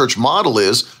seeker-sensitive church model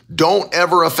is don't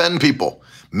ever offend people.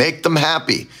 Make them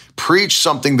happy. Preach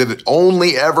something that it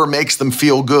only ever makes them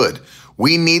feel good.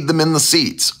 We need them in the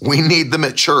seats. We need them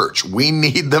at church. We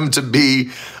need them to be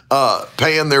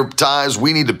paying their tithes.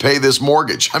 We need to pay this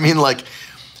mortgage.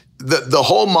 The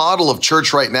whole model of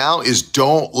church right now is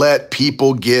don't let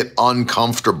people get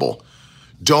uncomfortable.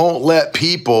 Don't let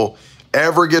people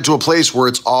ever get to a place where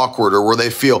it's awkward or where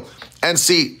they feel. And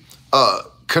see,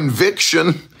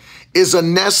 conviction is a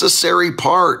necessary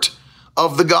part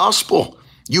of the gospel.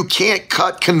 You can't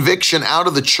cut conviction out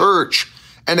of the church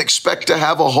and expect to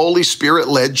have a Holy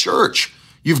Spirit-led church.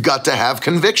 You've got to have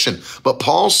conviction. But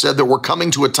Paul said that we're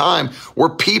coming to a time where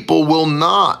people will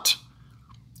not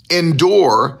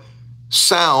endure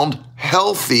sound,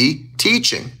 healthy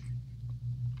teaching.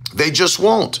 They just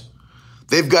won't.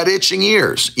 They've got itching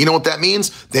ears. You know what that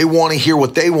means? They want to hear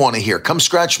what they want to hear. Come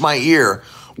scratch my ear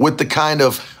with the kind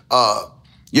of,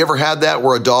 you ever had that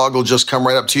where a dog will just come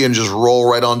right up to you and just roll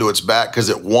right onto its back because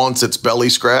it wants its belly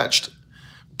scratched?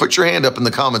 Put your hand up in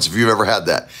the comments if you've ever had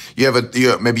that.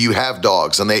 Maybe you have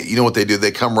dogs and you know what they do?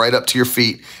 They come right up to your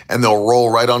feet and they'll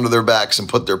roll right onto their backs and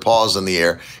put their paws in the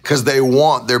air because they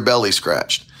want their belly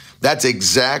scratched. That's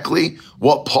exactly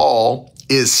what Paul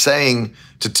is saying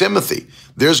to Timothy.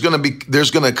 There's going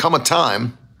to come a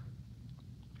time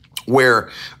where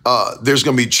there's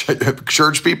going to be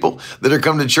church people that are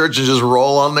coming to church and just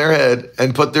roll on their head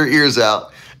and put their ears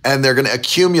out, and they're going to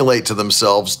accumulate to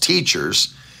themselves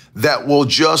teachers that will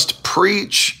just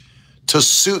preach to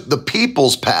suit the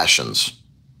people's passions,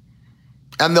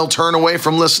 and they'll turn away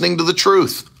from listening to the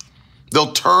truth.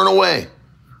 They'll turn away,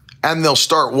 and they'll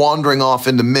start wandering off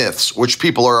into myths, which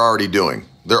people are already doing.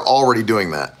 They're already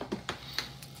doing that.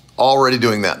 Already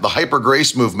doing that. The hyper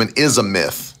grace movement is a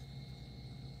myth.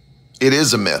 It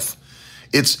is a myth.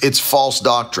 It's false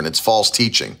doctrine. It's false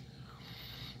teaching.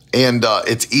 And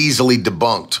it's easily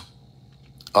debunked.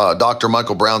 Dr.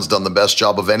 Michael Brown's done the best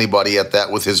job of anybody at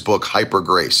that with his book, Hyper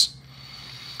Grace.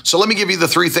 So let me give you the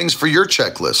 3 things for your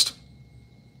checklist.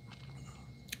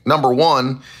 Number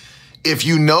 1, if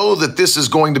you know that this is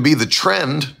going to be the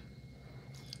trend,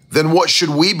 then what should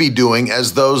we be doing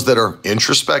as those that are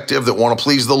introspective, that want to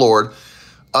please the Lord?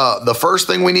 The first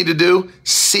thing we need to do,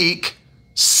 seek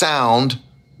sound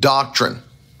doctrine,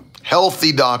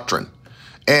 healthy doctrine.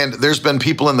 And there's been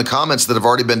people in the comments that have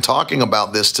already been talking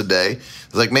about this today.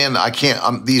 It's like, man, I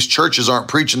can't, these churches aren't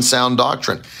preaching sound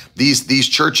doctrine. These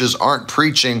churches aren't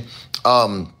preaching,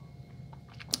 the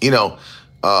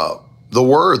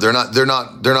word. They're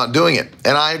not doing it.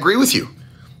 And I agree with you.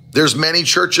 There's many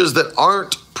churches that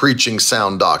aren't preaching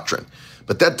sound doctrine,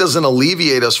 but that doesn't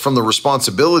alleviate us from the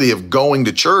responsibility of going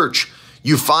to church.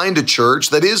 You find a church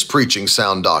that is preaching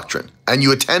sound doctrine and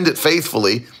you attend it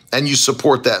faithfully and you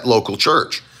support that local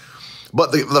church.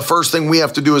 But the first thing we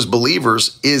have to do as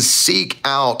believers is seek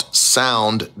out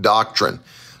sound doctrine.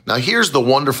 Now, here's the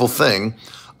wonderful thing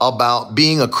about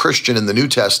being a Christian in the New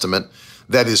Testament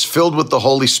that is filled with the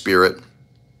Holy Spirit.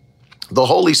 The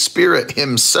Holy Spirit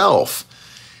himself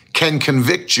can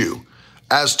convict you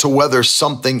as to whether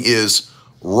something is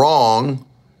wrong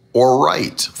or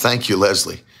right. Thank you,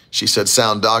 Leslie. She said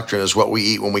sound doctrine is what we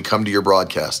eat when we come to your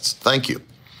broadcasts. Thank you.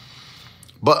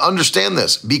 But understand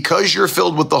this, because you're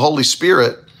filled with the Holy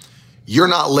Spirit, you're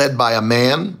not led by a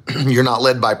man. You're not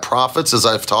led by prophets, as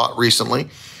I've taught recently.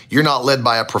 You're not led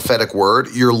by a prophetic word.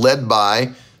 You're led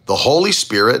by the Holy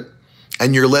Spirit,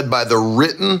 and you're led by the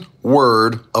written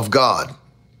word of God.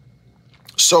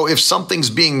 So if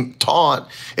something's being taught,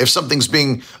 if something's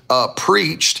being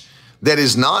preached that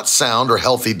is not sound or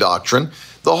healthy doctrine,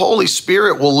 the Holy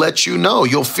Spirit will let you know.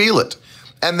 You'll feel it.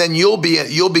 And then you'll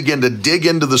begin to dig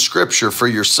into the scripture for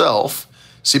yourself.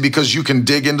 See, because you can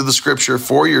dig into the scripture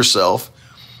for yourself.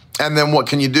 And then what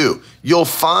can you do? You'll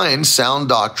find sound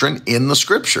doctrine in the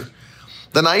scripture.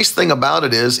 The nice thing about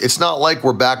it is it's not like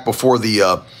we're back before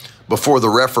the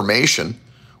Reformation.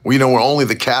 Where only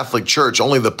the Catholic Church,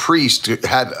 only the priest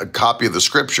had a copy of the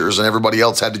scriptures and everybody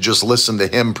else had to just listen to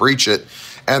him preach it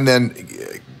and then,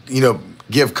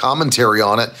 give commentary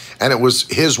on it. And it was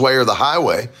his way or the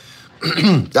highway.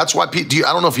 That's why, I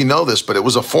don't know if you know this, but it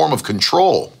was a form of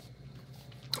control.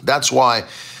 That's why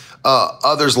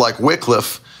others like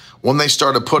Wycliffe, when they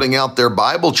started putting out their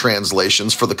Bible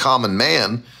translations for the common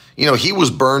man, he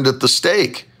was burned at the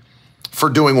stake for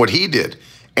doing what he did.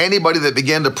 Anybody that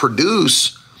began to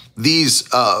produce these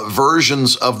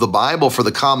versions of the Bible for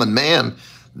the common man,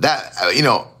 that,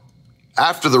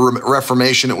 after the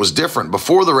Reformation, it was different.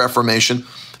 Before the Reformation,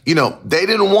 they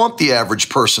didn't want the average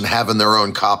person having their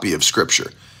own copy of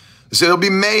scripture. They said it'll be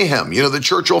mayhem. The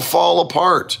church will fall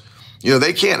apart.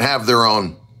 They can't have their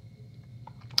own.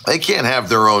 They can't have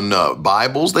their own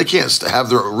Bibles. They can't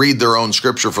read their own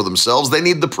scripture for themselves. They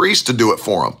need the priest to do it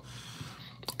for them.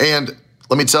 And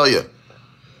let me tell you,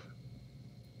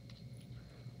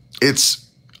 it's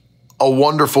a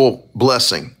wonderful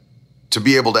blessing to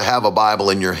be able to have a Bible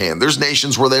in your hand. There's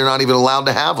nations where they're not even allowed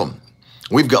to have them.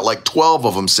 We've got like 12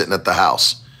 of them sitting at the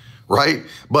house, right?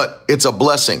 But it's a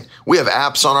blessing. We have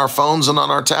apps on our phones and on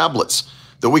our tablets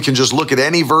that we can just look at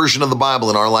any version of the Bible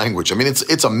in our language. I mean,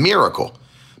 it's a miracle.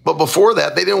 But before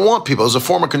that, they didn't want people. It was a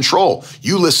form of control.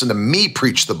 You listen to me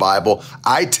preach the Bible.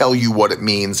 I tell you what it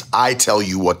means. I tell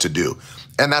you what to do.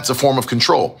 And that's a form of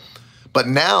control. But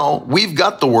now we've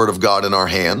got the Word of God in our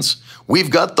hands. We've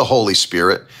got the Holy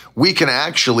Spirit. We can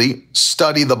actually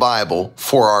study the Bible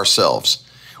for ourselves.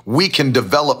 We can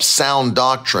develop sound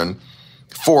doctrine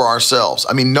for ourselves.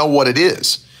 I mean, know what it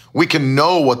is. We can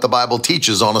know what the Bible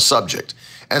teaches on a subject.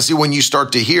 And see, when you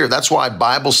start to hear, that's why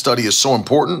Bible study is so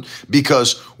important,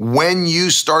 because when you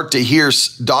start to hear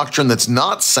doctrine that's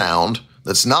not sound,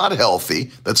 that's not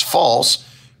healthy, that's false,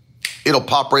 it'll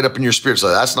pop right up in your spirit. So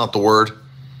that's not the word.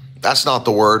 That's not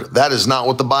the word. That is not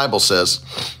what the Bible says.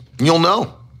 You'll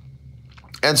know.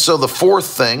 And so the fourth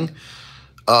thing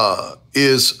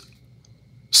is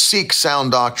seek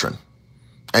sound doctrine.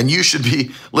 And you should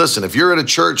be, listen, if you're at a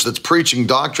church that's preaching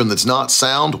doctrine that's not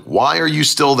sound, why are you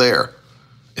still there?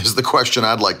 Is the question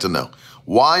I'd like to know.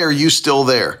 Why are you still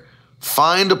there?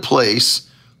 Find a place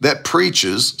that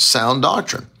preaches sound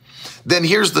doctrine. Then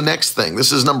here's the next thing.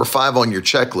 This is number 5 on your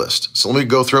checklist. So let me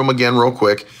go through them again real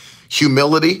quick.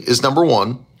 Humility is number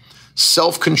 1.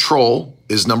 Self-control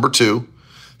is number 2.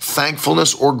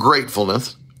 Thankfulness or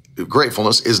gratefulness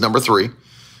is number 3.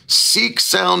 Seek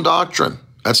sound doctrine.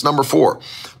 That's number 4.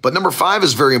 But number 5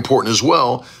 is very important as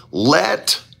well.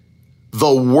 Let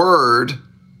the word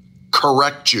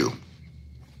correct you.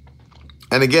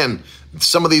 And again,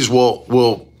 some of these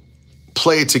will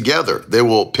play together. They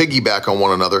will piggyback on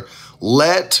one another.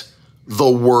 Let the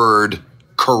word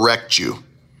correct you.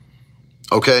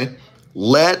 Okay?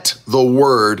 Let the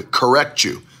word correct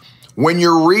you. When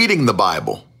you're reading the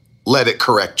Bible, let it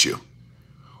correct you.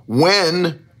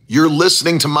 When you're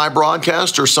listening to my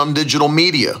broadcast or some digital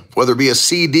media, whether it be a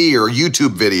CD or a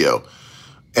YouTube video,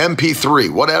 MP3,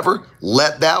 whatever,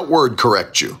 let that word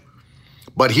correct you.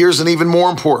 But here's an even more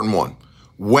important one.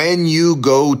 when you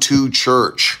go to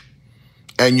church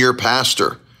and your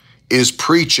pastor is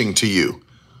preaching to you,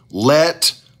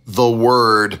 let the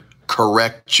word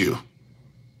correct you.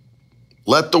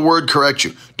 Let the word correct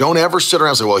you. Don't ever sit around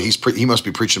and say, well, he must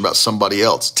be preaching about somebody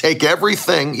else. Take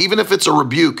everything, even if it's a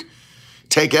rebuke,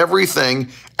 take everything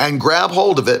and grab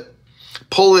hold of it,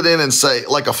 pull it in and say,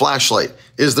 like a flashlight,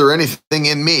 is there anything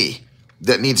in me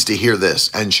that needs to hear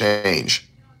this and change?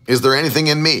 Is there anything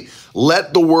in me?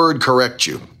 Let the word correct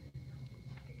you.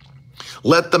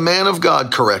 Let the man of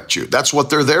God correct you. That's what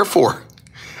they're there for.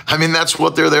 I mean, that's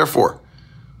what they're there for.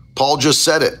 Paul just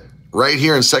said it right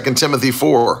here in 2 Timothy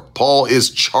 4. Paul is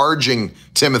charging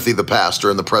Timothy, the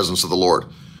pastor, in the presence of the Lord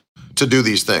to do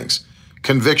these things.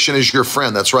 Conviction is your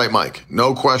friend. That's right, Mike.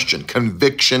 No question.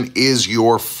 Conviction is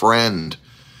your friend.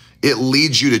 It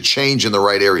leads you to change in the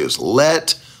right areas.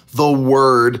 Let the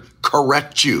word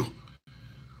correct you.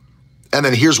 And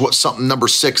then here's what something number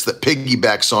 6 that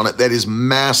piggybacks on it that is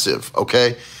massive,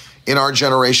 okay? In our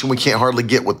generation, we can't hardly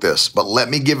get with this, but let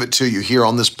me give it to you here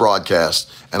on this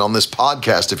broadcast and on this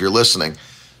podcast if you're listening.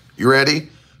 You ready?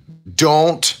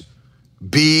 Don't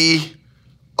be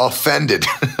offended.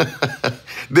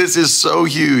 This is so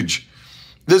huge.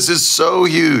 This is so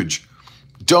huge.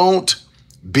 Don't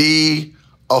be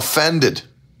offended.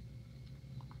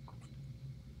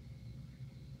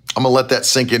 I'm going to let that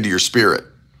sink into your spirit.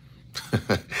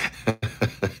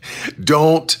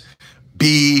 Don't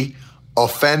be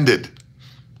offended.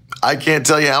 I can't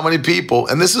tell you how many people,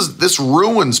 and this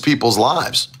ruins people's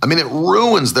lives. I mean, it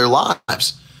ruins their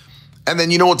lives. And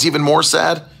then you know what's even more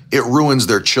sad? It ruins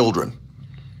their children.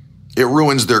 It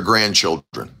ruins their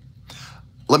grandchildren.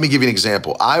 Let me give you an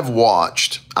example. I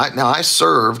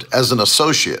served as an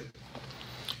associate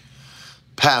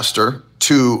pastor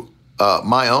to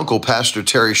my uncle, Pastor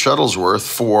Terry Shuttlesworth,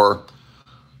 for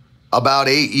about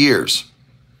 8 years.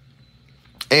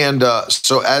 And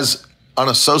so as an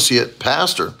associate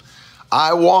pastor,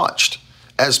 I watched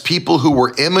as people who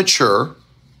were immature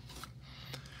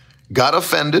got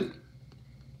offended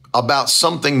about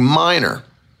something minor,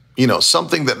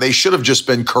 something that they should have just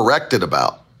been corrected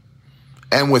about,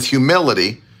 and with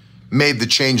humility made the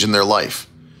change in their life.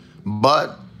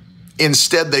 But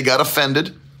instead they got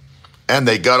offended and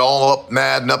they got all up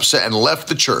mad and upset and left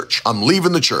the church. I'm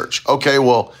leaving the church. Okay,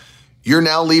 well, you're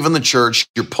now leaving the church.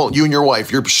 You and your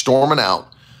wife, you're storming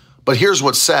out. But here's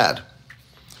what's sad.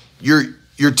 You're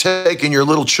taking your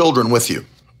little children with you.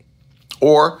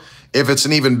 Or if it's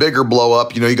an even bigger blow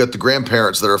up, you got the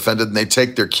grandparents that are offended and they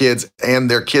take their kids and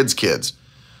their kids' kids.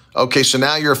 Okay, so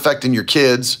now you're affecting your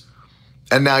kids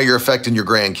and now you're affecting your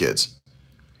grandkids.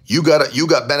 You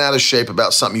got bent out of shape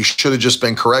about something. You should have just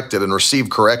been corrected and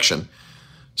received correction.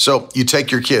 So you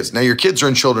take your kids. Now your kids are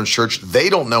in children's church. They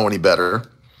don't know any better.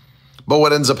 But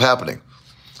what ends up happening?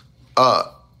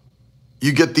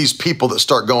 You get these people that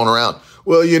start going around.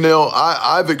 Well,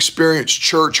 I've experienced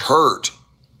church hurt.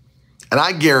 And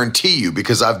I guarantee you,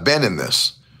 because I've been in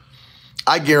this,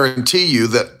 I guarantee you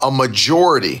that a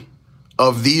majority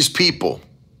of these people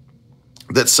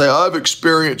that say, I've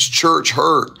experienced church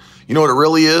hurt, you know what it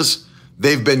really is?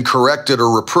 They've been corrected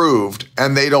or reproved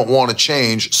and they don't want to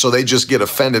change, so they just get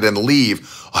offended and leave.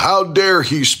 How dare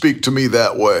he speak to me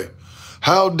that way?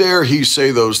 How dare he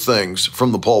say those things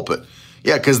from the pulpit?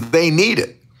 Yeah, because they need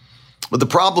it. But the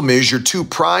problem is you're too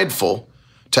prideful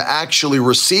to actually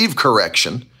receive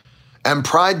correction, and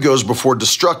pride goes before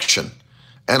destruction,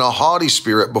 and a haughty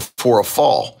spirit before a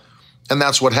fall. And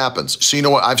that's what happens. So you know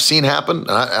what I've seen happen?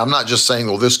 And I'm not just saying,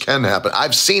 well, this can happen.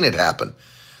 I've seen it happen.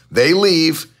 They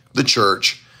leave the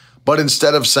church, but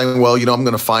instead of saying, well, I'm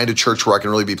going to find a church where I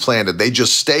can really be planted, they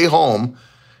just stay home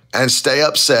and stay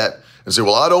upset and say,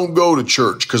 well, I don't go to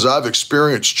church because I've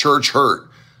experienced church hurt.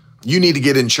 You need to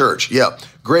get in church. Yeah,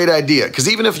 great idea. Because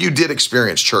even if you did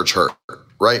experience church hurt,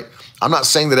 right? I'm not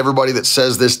saying that everybody that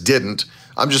says this didn't.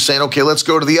 I'm just saying, okay, let's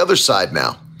go to the other side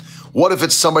now. What if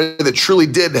it's somebody that truly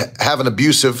did have an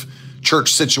abusive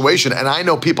church situation? And I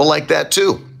know people like that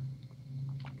too.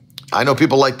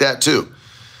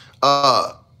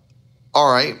 All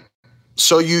right.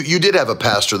 So you did have a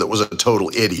pastor that was a total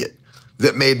idiot,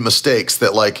 that made mistakes,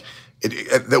 that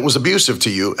that was abusive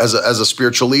to you as a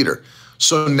spiritual leader.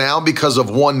 So now, because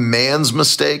of one man's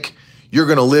mistake, you're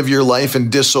going to live your life in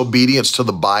disobedience to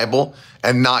the Bible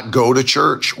and not go to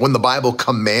church when the Bible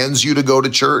commands you to go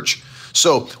to church.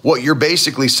 So what you're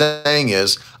basically saying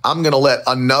is, I'm going to let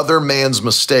another man's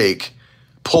mistake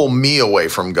pull me away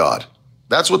from God.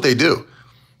 That's what they do.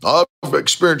 I've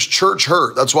experienced church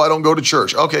hurt. That's why I don't go to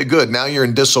church. Okay, good. Now you're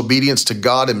in disobedience to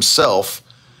God himself.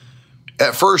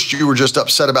 At first, you were just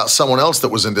upset about someone else that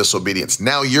was in disobedience.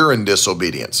 Now you're in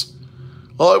disobedience.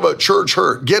 Oh, about church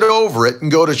hurt. Get over it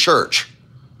and go to church.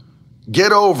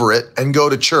 Get over it and go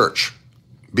to church.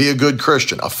 Be a good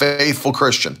Christian, a faithful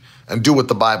Christian, and do what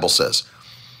the Bible says.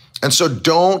 And so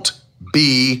don't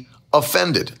be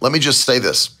offended. Let me just say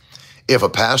this. If a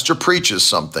pastor preaches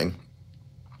something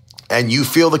and you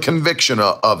feel the conviction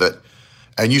of it,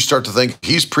 and you start to think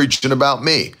he's preaching about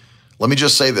me, let me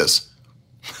just say this.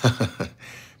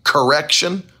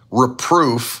 Correction,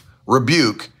 reproof,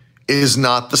 rebuke is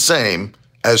not the same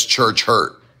as church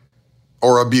hurt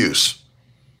or abuse.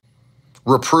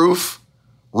 Reproof,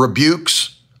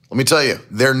 rebukes, let me tell you,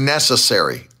 they're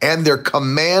necessary and they're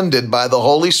commanded by the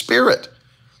Holy Spirit.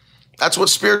 That's what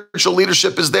spiritual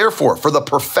leadership is there for the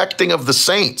perfecting of the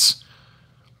saints.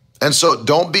 And so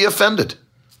don't be offended.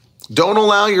 Don't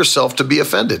allow yourself to be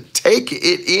offended. Take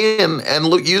it in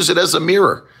and use it as a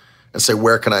mirror and say,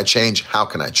 where can I change? How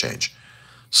can I change?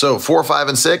 So 4, 5,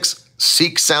 and 6,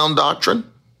 seek sound doctrine.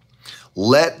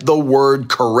 Let the word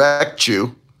correct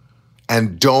you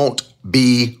and don't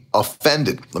be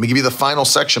offended. Let me give you the final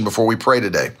section before we pray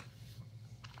today.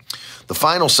 The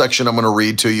final section I'm going to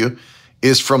read to you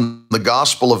is from the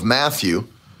Gospel of Matthew,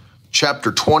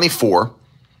 chapter 24.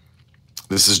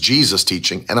 This is Jesus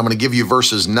teaching, and I'm going to give you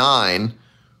verses 9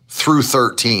 through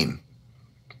 13.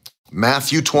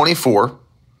 Matthew 24,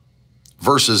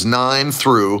 verses 9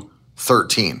 through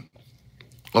 13.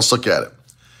 Let's look at it.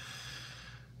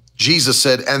 Jesus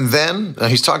said, and then, now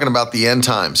he's talking about the end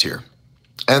times here,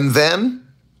 and then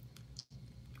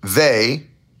they,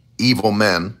 evil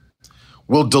men,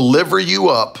 will deliver you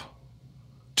up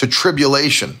to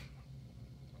tribulation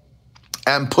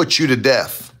and put you to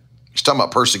death. He's talking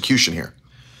about persecution here.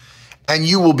 And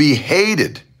you will be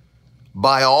hated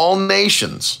by all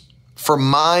nations for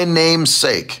my name's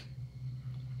sake.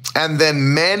 And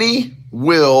then many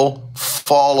will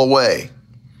fall away.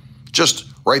 Just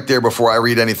right there before I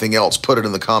read anything else, put it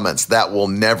in the comments. That will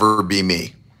never be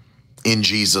me in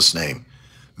Jesus' name.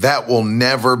 That will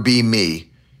never be me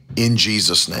in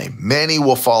Jesus' name. Many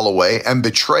will fall away and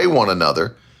betray one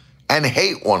another and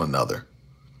hate one another.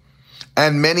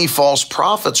 And many false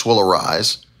prophets will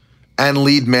arise and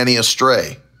lead many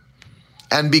astray.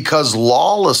 And because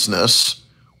lawlessness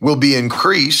will be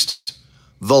increased,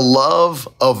 the love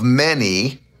of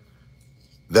many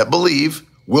that believe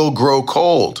will grow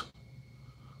cold.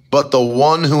 But the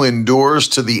one who endures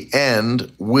to the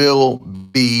end will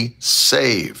be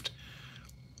saved.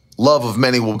 Love of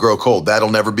many will grow cold.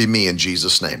 That'll never be me in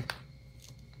Jesus' name.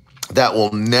 That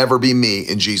will never be me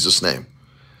in Jesus' name.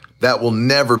 That will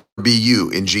never be you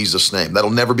in Jesus' name. That'll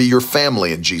never be your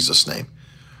family in Jesus' name.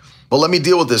 But let me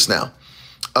deal with this now.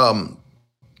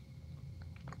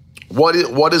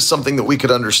 What is something that we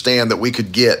could understand, that we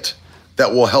could get,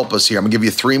 that will help us here? I'm going to give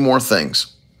you 3 more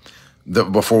things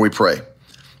before we pray,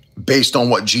 based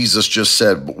on what Jesus just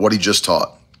said, what he just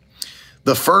taught.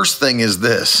 The first thing is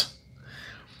this.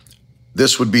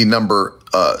 This would be number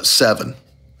 7.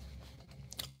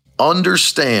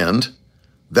 Understand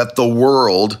that the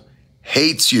world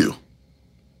hates you.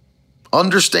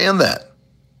 Understand that.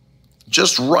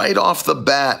 Just right off the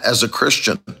bat as a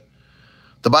Christian.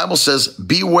 The Bible says,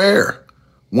 beware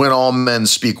when all men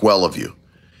speak well of you.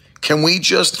 Can we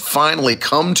just finally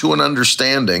come to an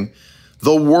understanding?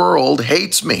 The world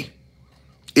hates me.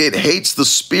 It hates the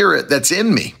spirit that's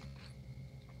in me.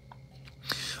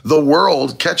 The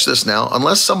world, catch this now,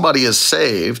 unless somebody is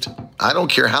saved, I don't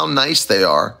care how nice they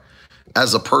are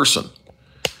as a person,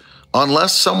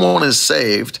 unless someone is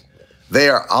saved, they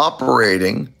are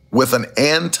operating with an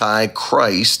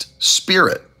anti-Christ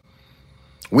spirit.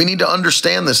 We need to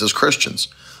understand this as Christians.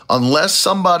 Unless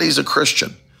somebody's a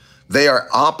Christian, they are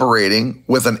operating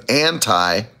with an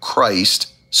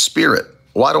anti-Christ spirit.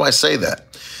 Why do I say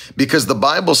that? Because the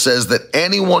Bible says that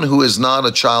anyone who is not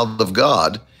a child of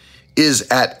God is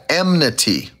at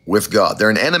enmity with God. They're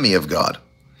an enemy of God.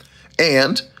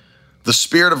 And the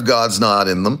Spirit of God's not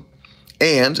in them.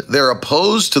 And they're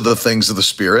opposed to the things of the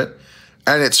Spirit.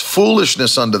 And it's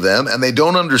foolishness unto them. And they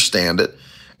don't understand it.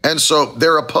 And so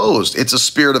they're opposed. It's a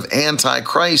spirit of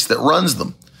antichrist that runs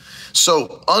them.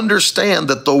 So understand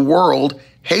that the world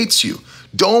hates you.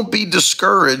 Don't be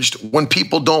discouraged when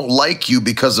people don't like you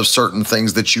because of certain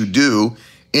things that you do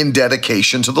in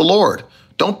dedication to the Lord.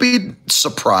 Don't be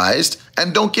surprised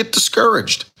and don't get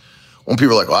discouraged. When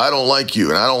people are like, well, I don't like you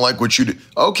and I don't like what you do.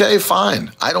 Okay,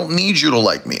 fine. I don't need you to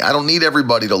like me. I don't need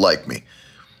everybody to like me.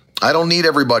 I don't need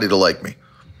everybody to like me.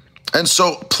 And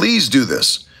so please do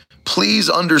this. Please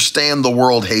understand the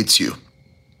world hates you.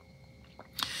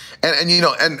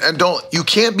 And don't, you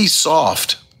can't be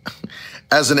soft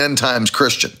as an end times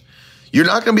Christian. You're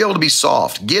not going to be able to be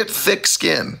soft. Get thick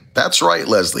skin. That's right,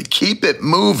 Leslie. Keep it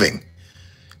moving.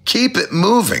 Keep it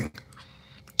moving.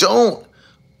 Don't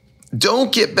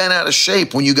get bent out of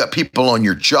shape when you got people on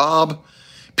your job,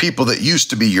 people that used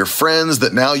to be your friends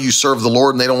that now you serve the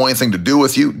Lord and they don't want anything to do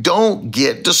with you. Don't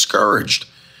get discouraged.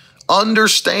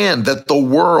 Understand that the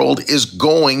world is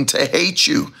going to hate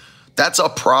you. That's a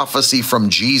prophecy from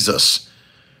Jesus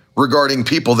regarding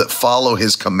people that follow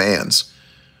his commands.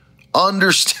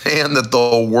 Understand that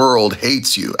the world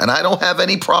hates you, and I don't have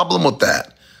any problem with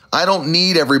that. I don't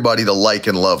need everybody to like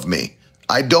and love me.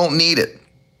 I don't need it.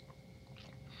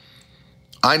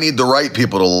 I need the right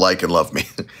people to like and love me.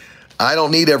 I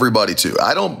don't need everybody to.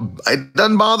 It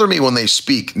doesn't bother me when they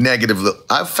speak negatively.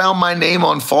 I've found my name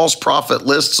on false prophet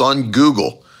lists on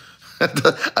Google.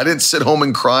 I didn't sit home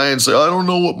and cry and say, I don't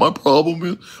know what my problem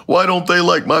is. Why don't they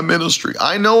like my ministry?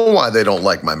 I know why they don't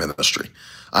like my ministry.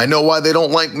 I know why they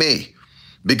don't like me,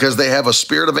 because they have a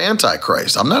spirit of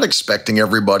Antichrist. I'm not expecting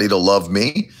everybody to love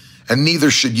me, and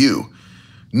neither should you.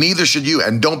 Neither should you.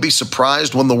 And don't be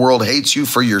surprised when the world hates you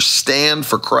for your stand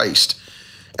for Christ.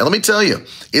 And let me tell you,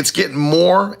 it's getting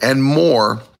more and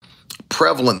more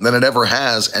prevalent than it ever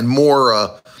has, and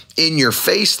more in your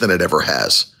face than it ever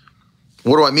has.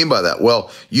 What do I mean by that?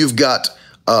 Well, you've got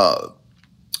the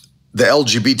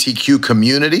LGBTQ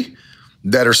community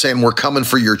that are saying, we're coming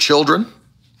for your children.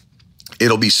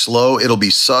 It'll be slow, it'll be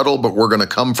subtle, but we're going to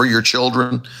come for your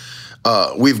children.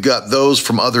 We've got those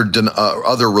from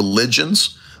other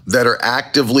religions that are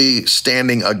actively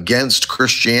standing against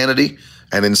Christianity,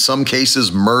 and in some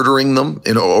cases murdering them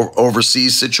in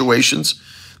overseas situations.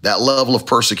 That level of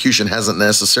persecution hasn't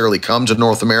necessarily come to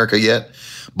North America yet,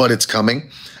 but it's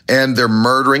coming. And they're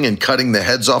murdering and cutting the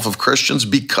heads off of Christians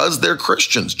because they're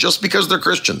Christians, just because they're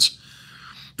Christians.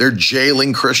 They're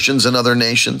jailing Christians in other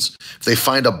nations. If they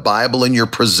find a Bible in your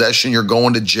possession, you're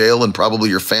going to jail and probably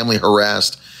your family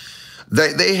harassed.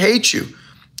 They hate you.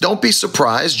 Don't be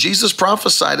surprised. Jesus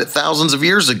prophesied it thousands of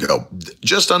years ago.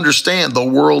 Just understand the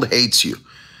world hates you.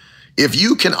 If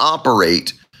you can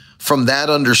operate from that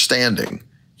understanding,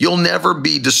 you'll never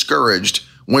be discouraged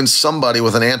when somebody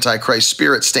with an Antichrist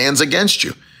spirit stands against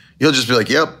you. You'll just be like,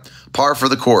 yep, par for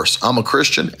the course. I'm a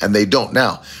Christian, and they don't.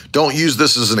 Now, don't use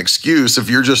this as an excuse if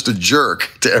you're just a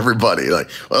jerk to everybody.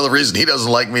 Like, well, the reason he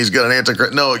doesn't like me, he's got an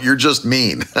Antichrist. No, you're just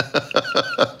mean.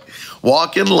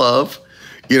 Walk in love.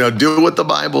 Do what the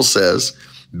Bible says.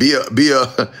 Be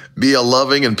a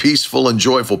loving and peaceful and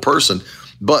joyful person.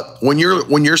 But when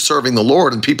you're serving the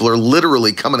Lord and people are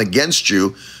literally coming against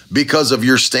you because of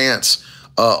your stance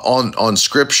on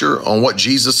Scripture, on what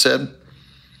Jesus said,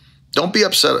 don't be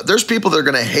upset. There's people that are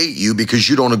going to hate you because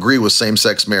you don't agree with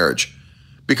same-sex marriage,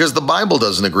 because the Bible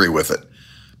doesn't agree with it,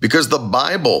 because the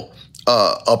Bible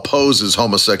opposes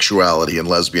homosexuality and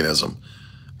lesbianism.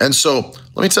 And so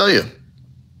let me tell you,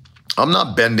 I'm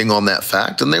not bending on that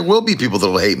fact, and there will be people that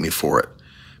will hate me for it.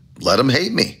 Let them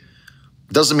hate me.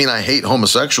 Doesn't mean I hate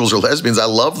homosexuals or lesbians. I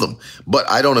love them, but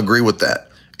I don't agree with that.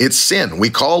 It's sin. We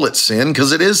call it sin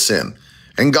because it is sin,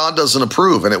 and God doesn't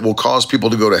approve, and it will cause people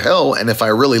to go to hell. And if I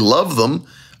really love them,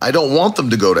 I don't want them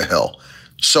to go to hell.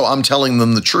 So I'm telling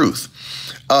them the truth.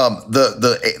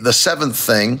 The seventh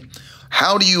thing,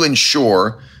 how do you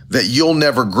ensure that you'll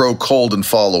never grow cold and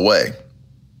fall away?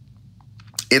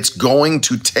 It's going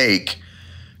to take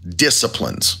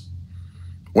disciplines.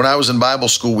 When I was in Bible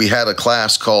school, we had a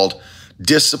class called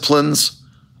Disciplines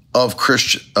of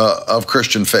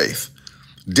Christian Faith.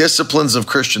 Disciplines of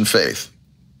Christian Faith.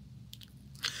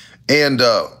 And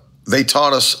they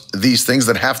taught us these things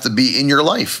that have to be in your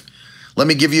life. Let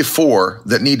me give you 4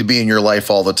 that need to be in your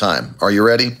life all the time. Are you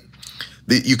ready?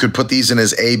 You could put these in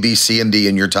as A, B, C, and D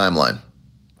in your timeline,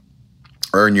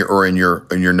 or in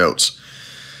your notes.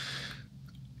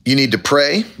 You need to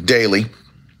pray daily.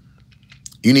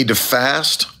 You need to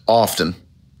fast often.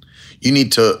 You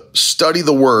need to study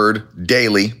the word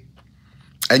daily.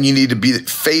 And you need to be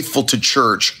faithful to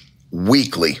church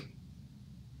weekly.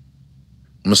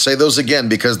 I'm going to say those again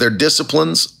because they're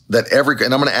disciplines that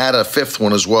and I'm going to add a 5th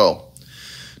one as well.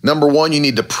 Number 1, you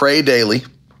need to pray daily.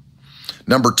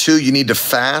 Number 2, you need to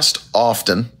fast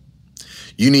often.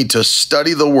 You need to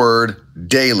study the word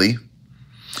daily.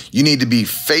 You need to be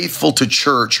faithful to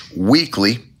church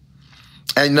weekly.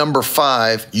 And number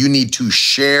 5, you need to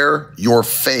share your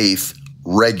faith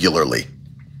regularly.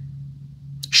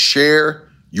 Share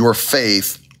your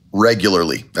faith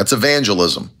regularly. That's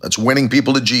evangelism. That's winning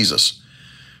people to Jesus.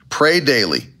 Pray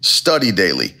daily, study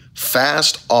daily,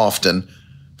 fast often,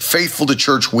 faithful to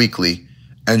church weekly,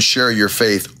 and share your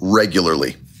faith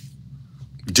regularly.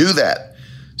 Do that.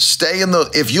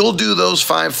 If you'll do those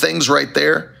 5 things right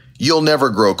there, you'll never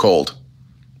grow cold.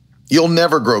 You'll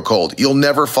never grow cold. You'll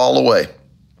never fall away.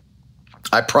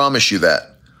 I promise you that.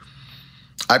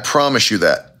 I promise you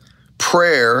that.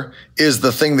 Prayer is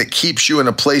the thing that keeps you in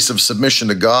a place of submission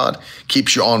to God,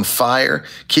 keeps you on fire,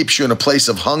 keeps you in a place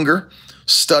of hunger.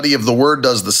 Study of the word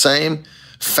does the same.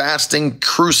 Fasting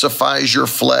crucifies your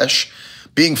flesh.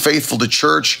 Being faithful to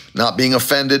church, not being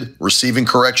offended, receiving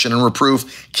correction and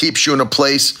reproof, keeps you in a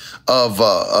place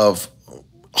of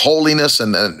holiness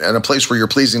and a place where you're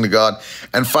pleasing to God.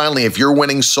 And finally, if you're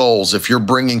winning souls, if you're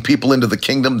bringing people into the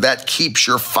kingdom, that keeps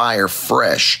your fire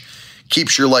fresh,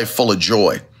 keeps your life full of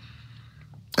joy.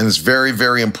 And it's very,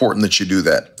 very important that you do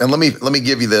that. And let me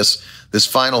give you this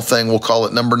final thing. We'll call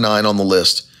it number 9 on the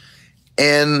list.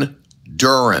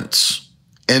 Endurance.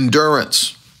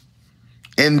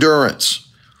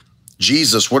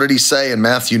 Jesus, what did he say in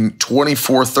Matthew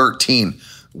 24:13?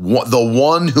 The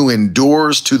one who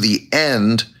endures to the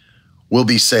end will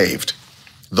be saved.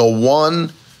 The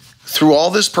one, through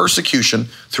all this persecution,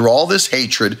 through all this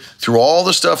hatred, through all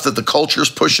the stuff that the culture's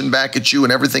pushing back at you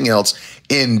and everything else,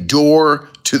 endure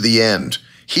to the end.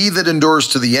 He that endures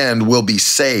to the end will be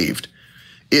saved.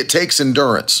 It takes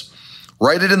endurance.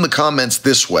 Write it in the comments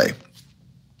this way.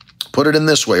 Put it in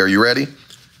this way. Are you ready?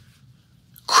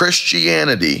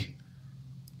 Christianity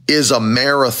is a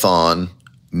marathon,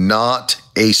 not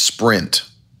a sprint.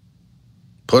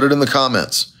 Put it in the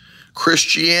comments.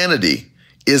 Christianity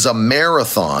is a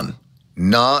marathon,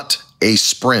 not a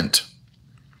sprint.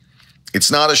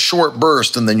 It's not a short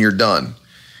burst and then you're done.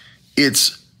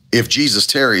 It's, if Jesus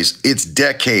tarries, it's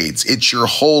decades. It's your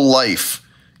whole life.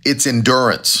 It's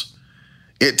endurance.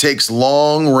 It takes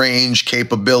long-range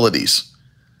capabilities.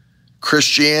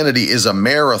 Christianity is a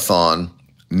marathon,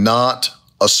 not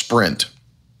a sprint.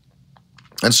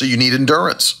 And so you need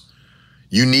endurance.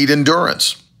 You need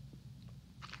endurance.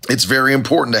 It's very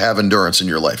important to have endurance in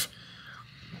your life.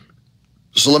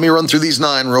 So let me run through these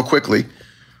 9 real quickly,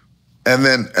 and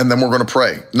then we're going to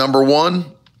pray. Number 1,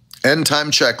 end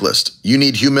time checklist. You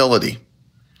need humility.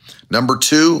 Number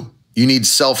 2, you need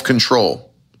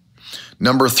self-control.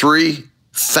 Number 3,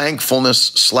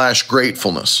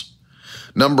 thankfulness/gratefulness.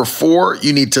 Number 4,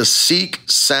 you need to seek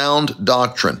sound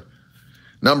doctrine.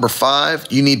 Number 5,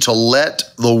 you need to let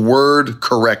the word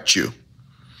correct you.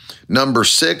 Number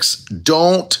 6,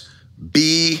 don't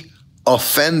be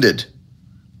offended.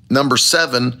 Number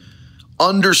 7,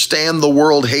 understand the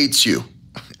world hates you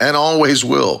and always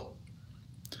will.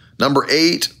 Number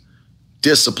 8,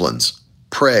 disciplines.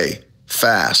 Pray,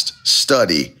 fast,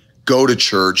 study, go to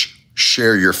church,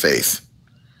 share your faith.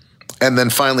 And then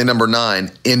finally, number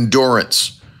 9,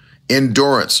 endurance.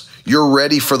 Endurance. You're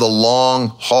ready for the long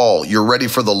haul. You're ready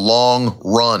for the long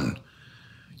run.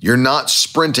 You're not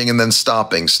sprinting and then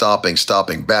stopping,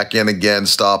 back in again,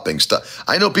 stopping.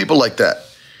 I know people like that.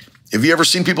 Have you ever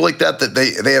seen people like that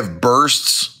they have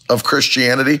bursts of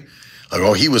Christianity? Like,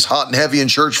 oh, he was hot and heavy in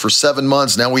church for 7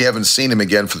 months. Now we haven't seen him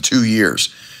again for 2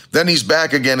 years. Then he's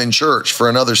back again in church for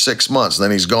another 6 months.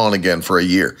 Then he's gone again for a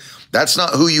year. That's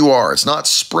not who you are. It's not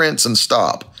sprints and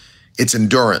stop. It's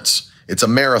endurance. It's a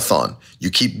marathon.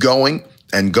 You keep going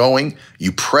and going.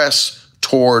 You press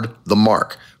toward the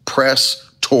mark. Press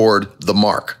toward the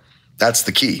mark. That's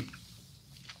the key.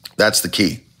 That's the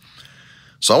key.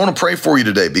 So I want to pray for you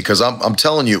today because I'm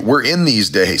telling you, we're in these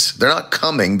days. They're not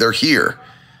coming. They're here.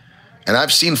 And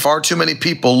I've seen far too many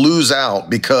people lose out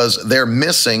because they're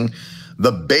missing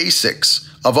the basics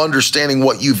of understanding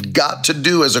what you've got to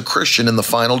do as a Christian in the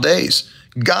final days.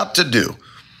 Got to do.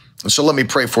 And so let me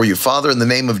pray for you. Father, in the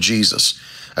name of Jesus,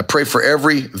 I pray for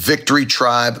every Victory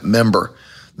Tribe member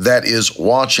that is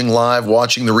watching live,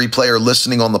 watching the replay, or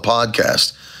listening on the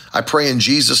podcast. I pray in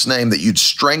Jesus' name that you'd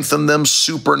strengthen them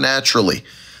supernaturally.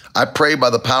 I pray by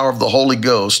the power of the Holy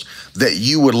Ghost that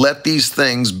you would let these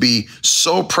things be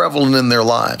so prevalent in their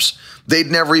lives.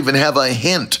 They'd never even have a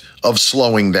hint of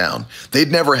slowing down.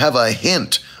 They'd never have a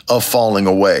hint of falling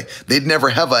away. They'd never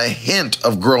have a hint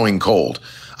of growing cold.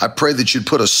 I pray that you'd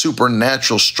put a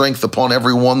supernatural strength upon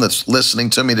everyone that's listening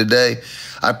to me today.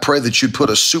 I pray that you'd put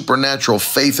a supernatural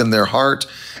faith in their heart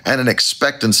and an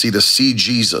expectancy to see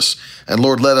Jesus. And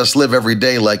Lord, let us live every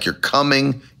day like you're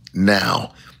coming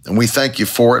now. And we thank you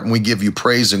for it, and we give you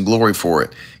praise and glory for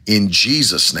it. In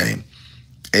Jesus' name,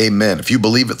 amen. If you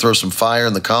believe it, throw some fire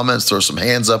in the comments, throw some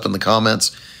hands up in the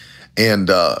comments, and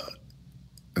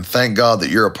thank God that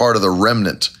you're a part of the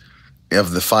remnant of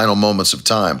the final moments of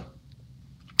time.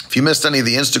 If you missed any of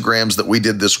the Instagrams that we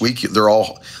did this week, they're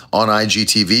all on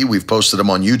IGTV. We've posted them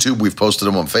on YouTube. We've posted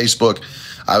them on Facebook.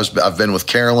 I've been with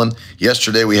Carolyn.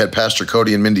 Yesterday, we had Pastor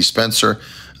Cody and Mindy Spencer.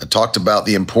 I talked about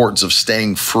the importance of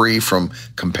staying free from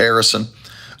comparison.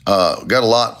 Got a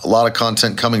lot of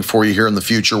content coming for you here in the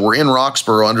future. We're in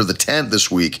Roxborough under the tent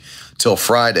this week till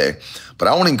Friday. But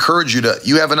I want to encourage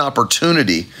you have an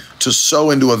opportunity to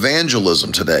sow into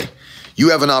evangelism today.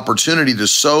 You have an opportunity to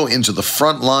sow into the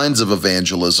front lines of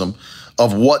evangelism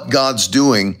of what God's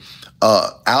doing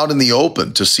out in the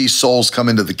open to see souls come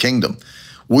into the kingdom.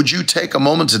 Would you take a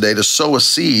moment today to sow a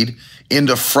seed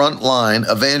into frontline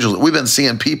evangelism? We've been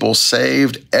seeing people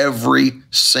saved every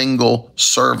single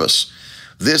service.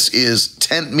 This is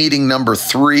tent meeting number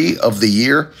 3 of the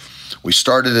year. We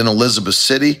started in Elizabeth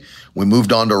City. We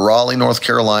moved on to Raleigh, North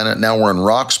Carolina. Now we're in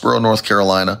Roxborough, North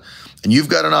Carolina. And you've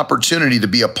got an opportunity to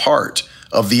be a part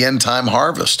of the end time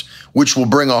harvest, which will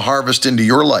bring a harvest into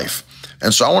your life.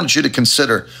 And so I want you to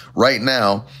consider right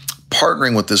now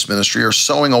partnering with this ministry or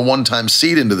sowing a one-time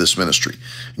seed into this ministry.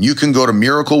 And you can go to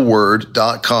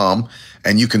miracleword.com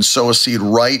and you can sow a seed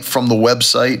right from the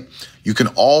website. You can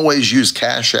always use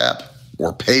Cash App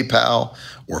or PayPal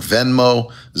or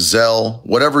Venmo, Zelle,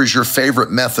 whatever is your favorite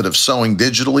method of sowing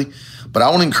digitally. But I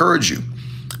want to encourage you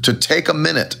to take a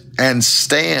minute and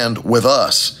stand with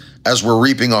us as we're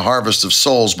reaping a harvest of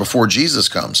souls before Jesus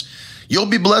comes. You'll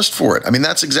be blessed for it. I mean,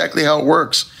 that's exactly how it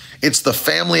works. It's the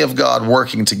family of God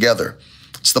working together.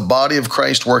 It's the body of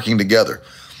Christ working together.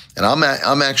 And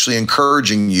I'm actually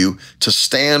encouraging you to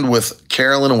stand with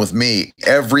Carolyn and with me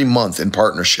every month in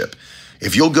partnership.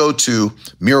 If you'll go to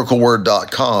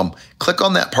miracleword.com, click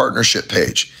on that partnership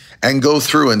page and go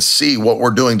through and see what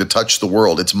we're doing to touch the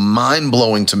world. It's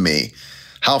mind-blowing to me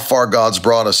how far God's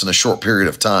brought us in a short period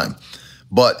of time.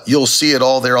 But you'll see it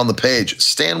all there on the page.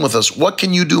 Stand with us. What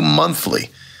can you do monthly?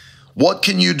 What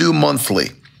can you do monthly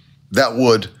that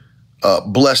would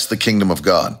bless the kingdom of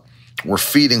God? We're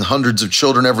feeding hundreds of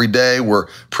children every day. We're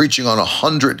preaching on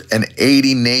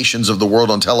 180 nations of the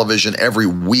world on television every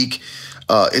week.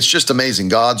 It's just amazing.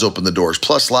 God's opened the doors.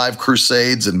 Plus live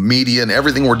crusades and media and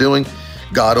everything we're doing,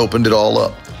 God opened it all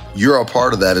up. You're a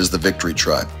part of that as the Victory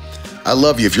Tribe. I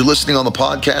love you. If you're listening on the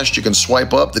podcast, you can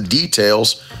swipe up. The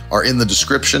details are in the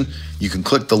description. You can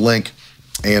click the link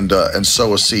and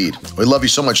sow a seed. We love you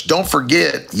so much. Don't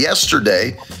forget,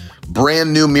 yesterday,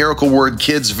 brand new Miracle Word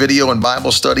Kids video and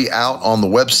Bible study out on the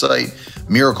website,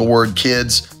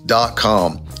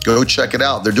 miraclewordkids.com. Go check it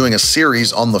out. They're doing a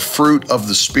series on the fruit of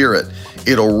the Spirit.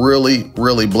 It'll really,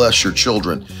 really bless your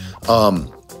children.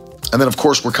 And then, of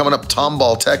course, we're coming up.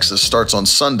 Tomball, Texas starts on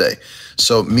Sunday.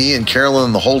 So me and Carolyn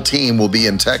and the whole team will be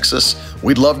in Texas.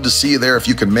 We'd love to see you there if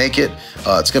you can make it.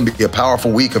 It's going to be a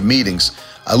powerful week of meetings.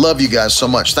 I love you guys so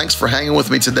much. Thanks for hanging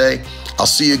with me today. I'll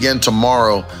see you again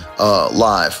tomorrow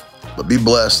live. But be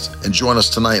blessed and join us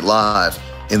tonight live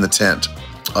in the tent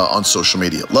on social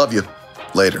media. Love you.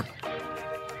 Later.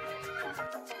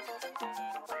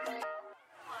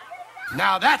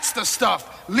 Now that's the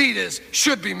stuff leaders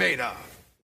should be made of.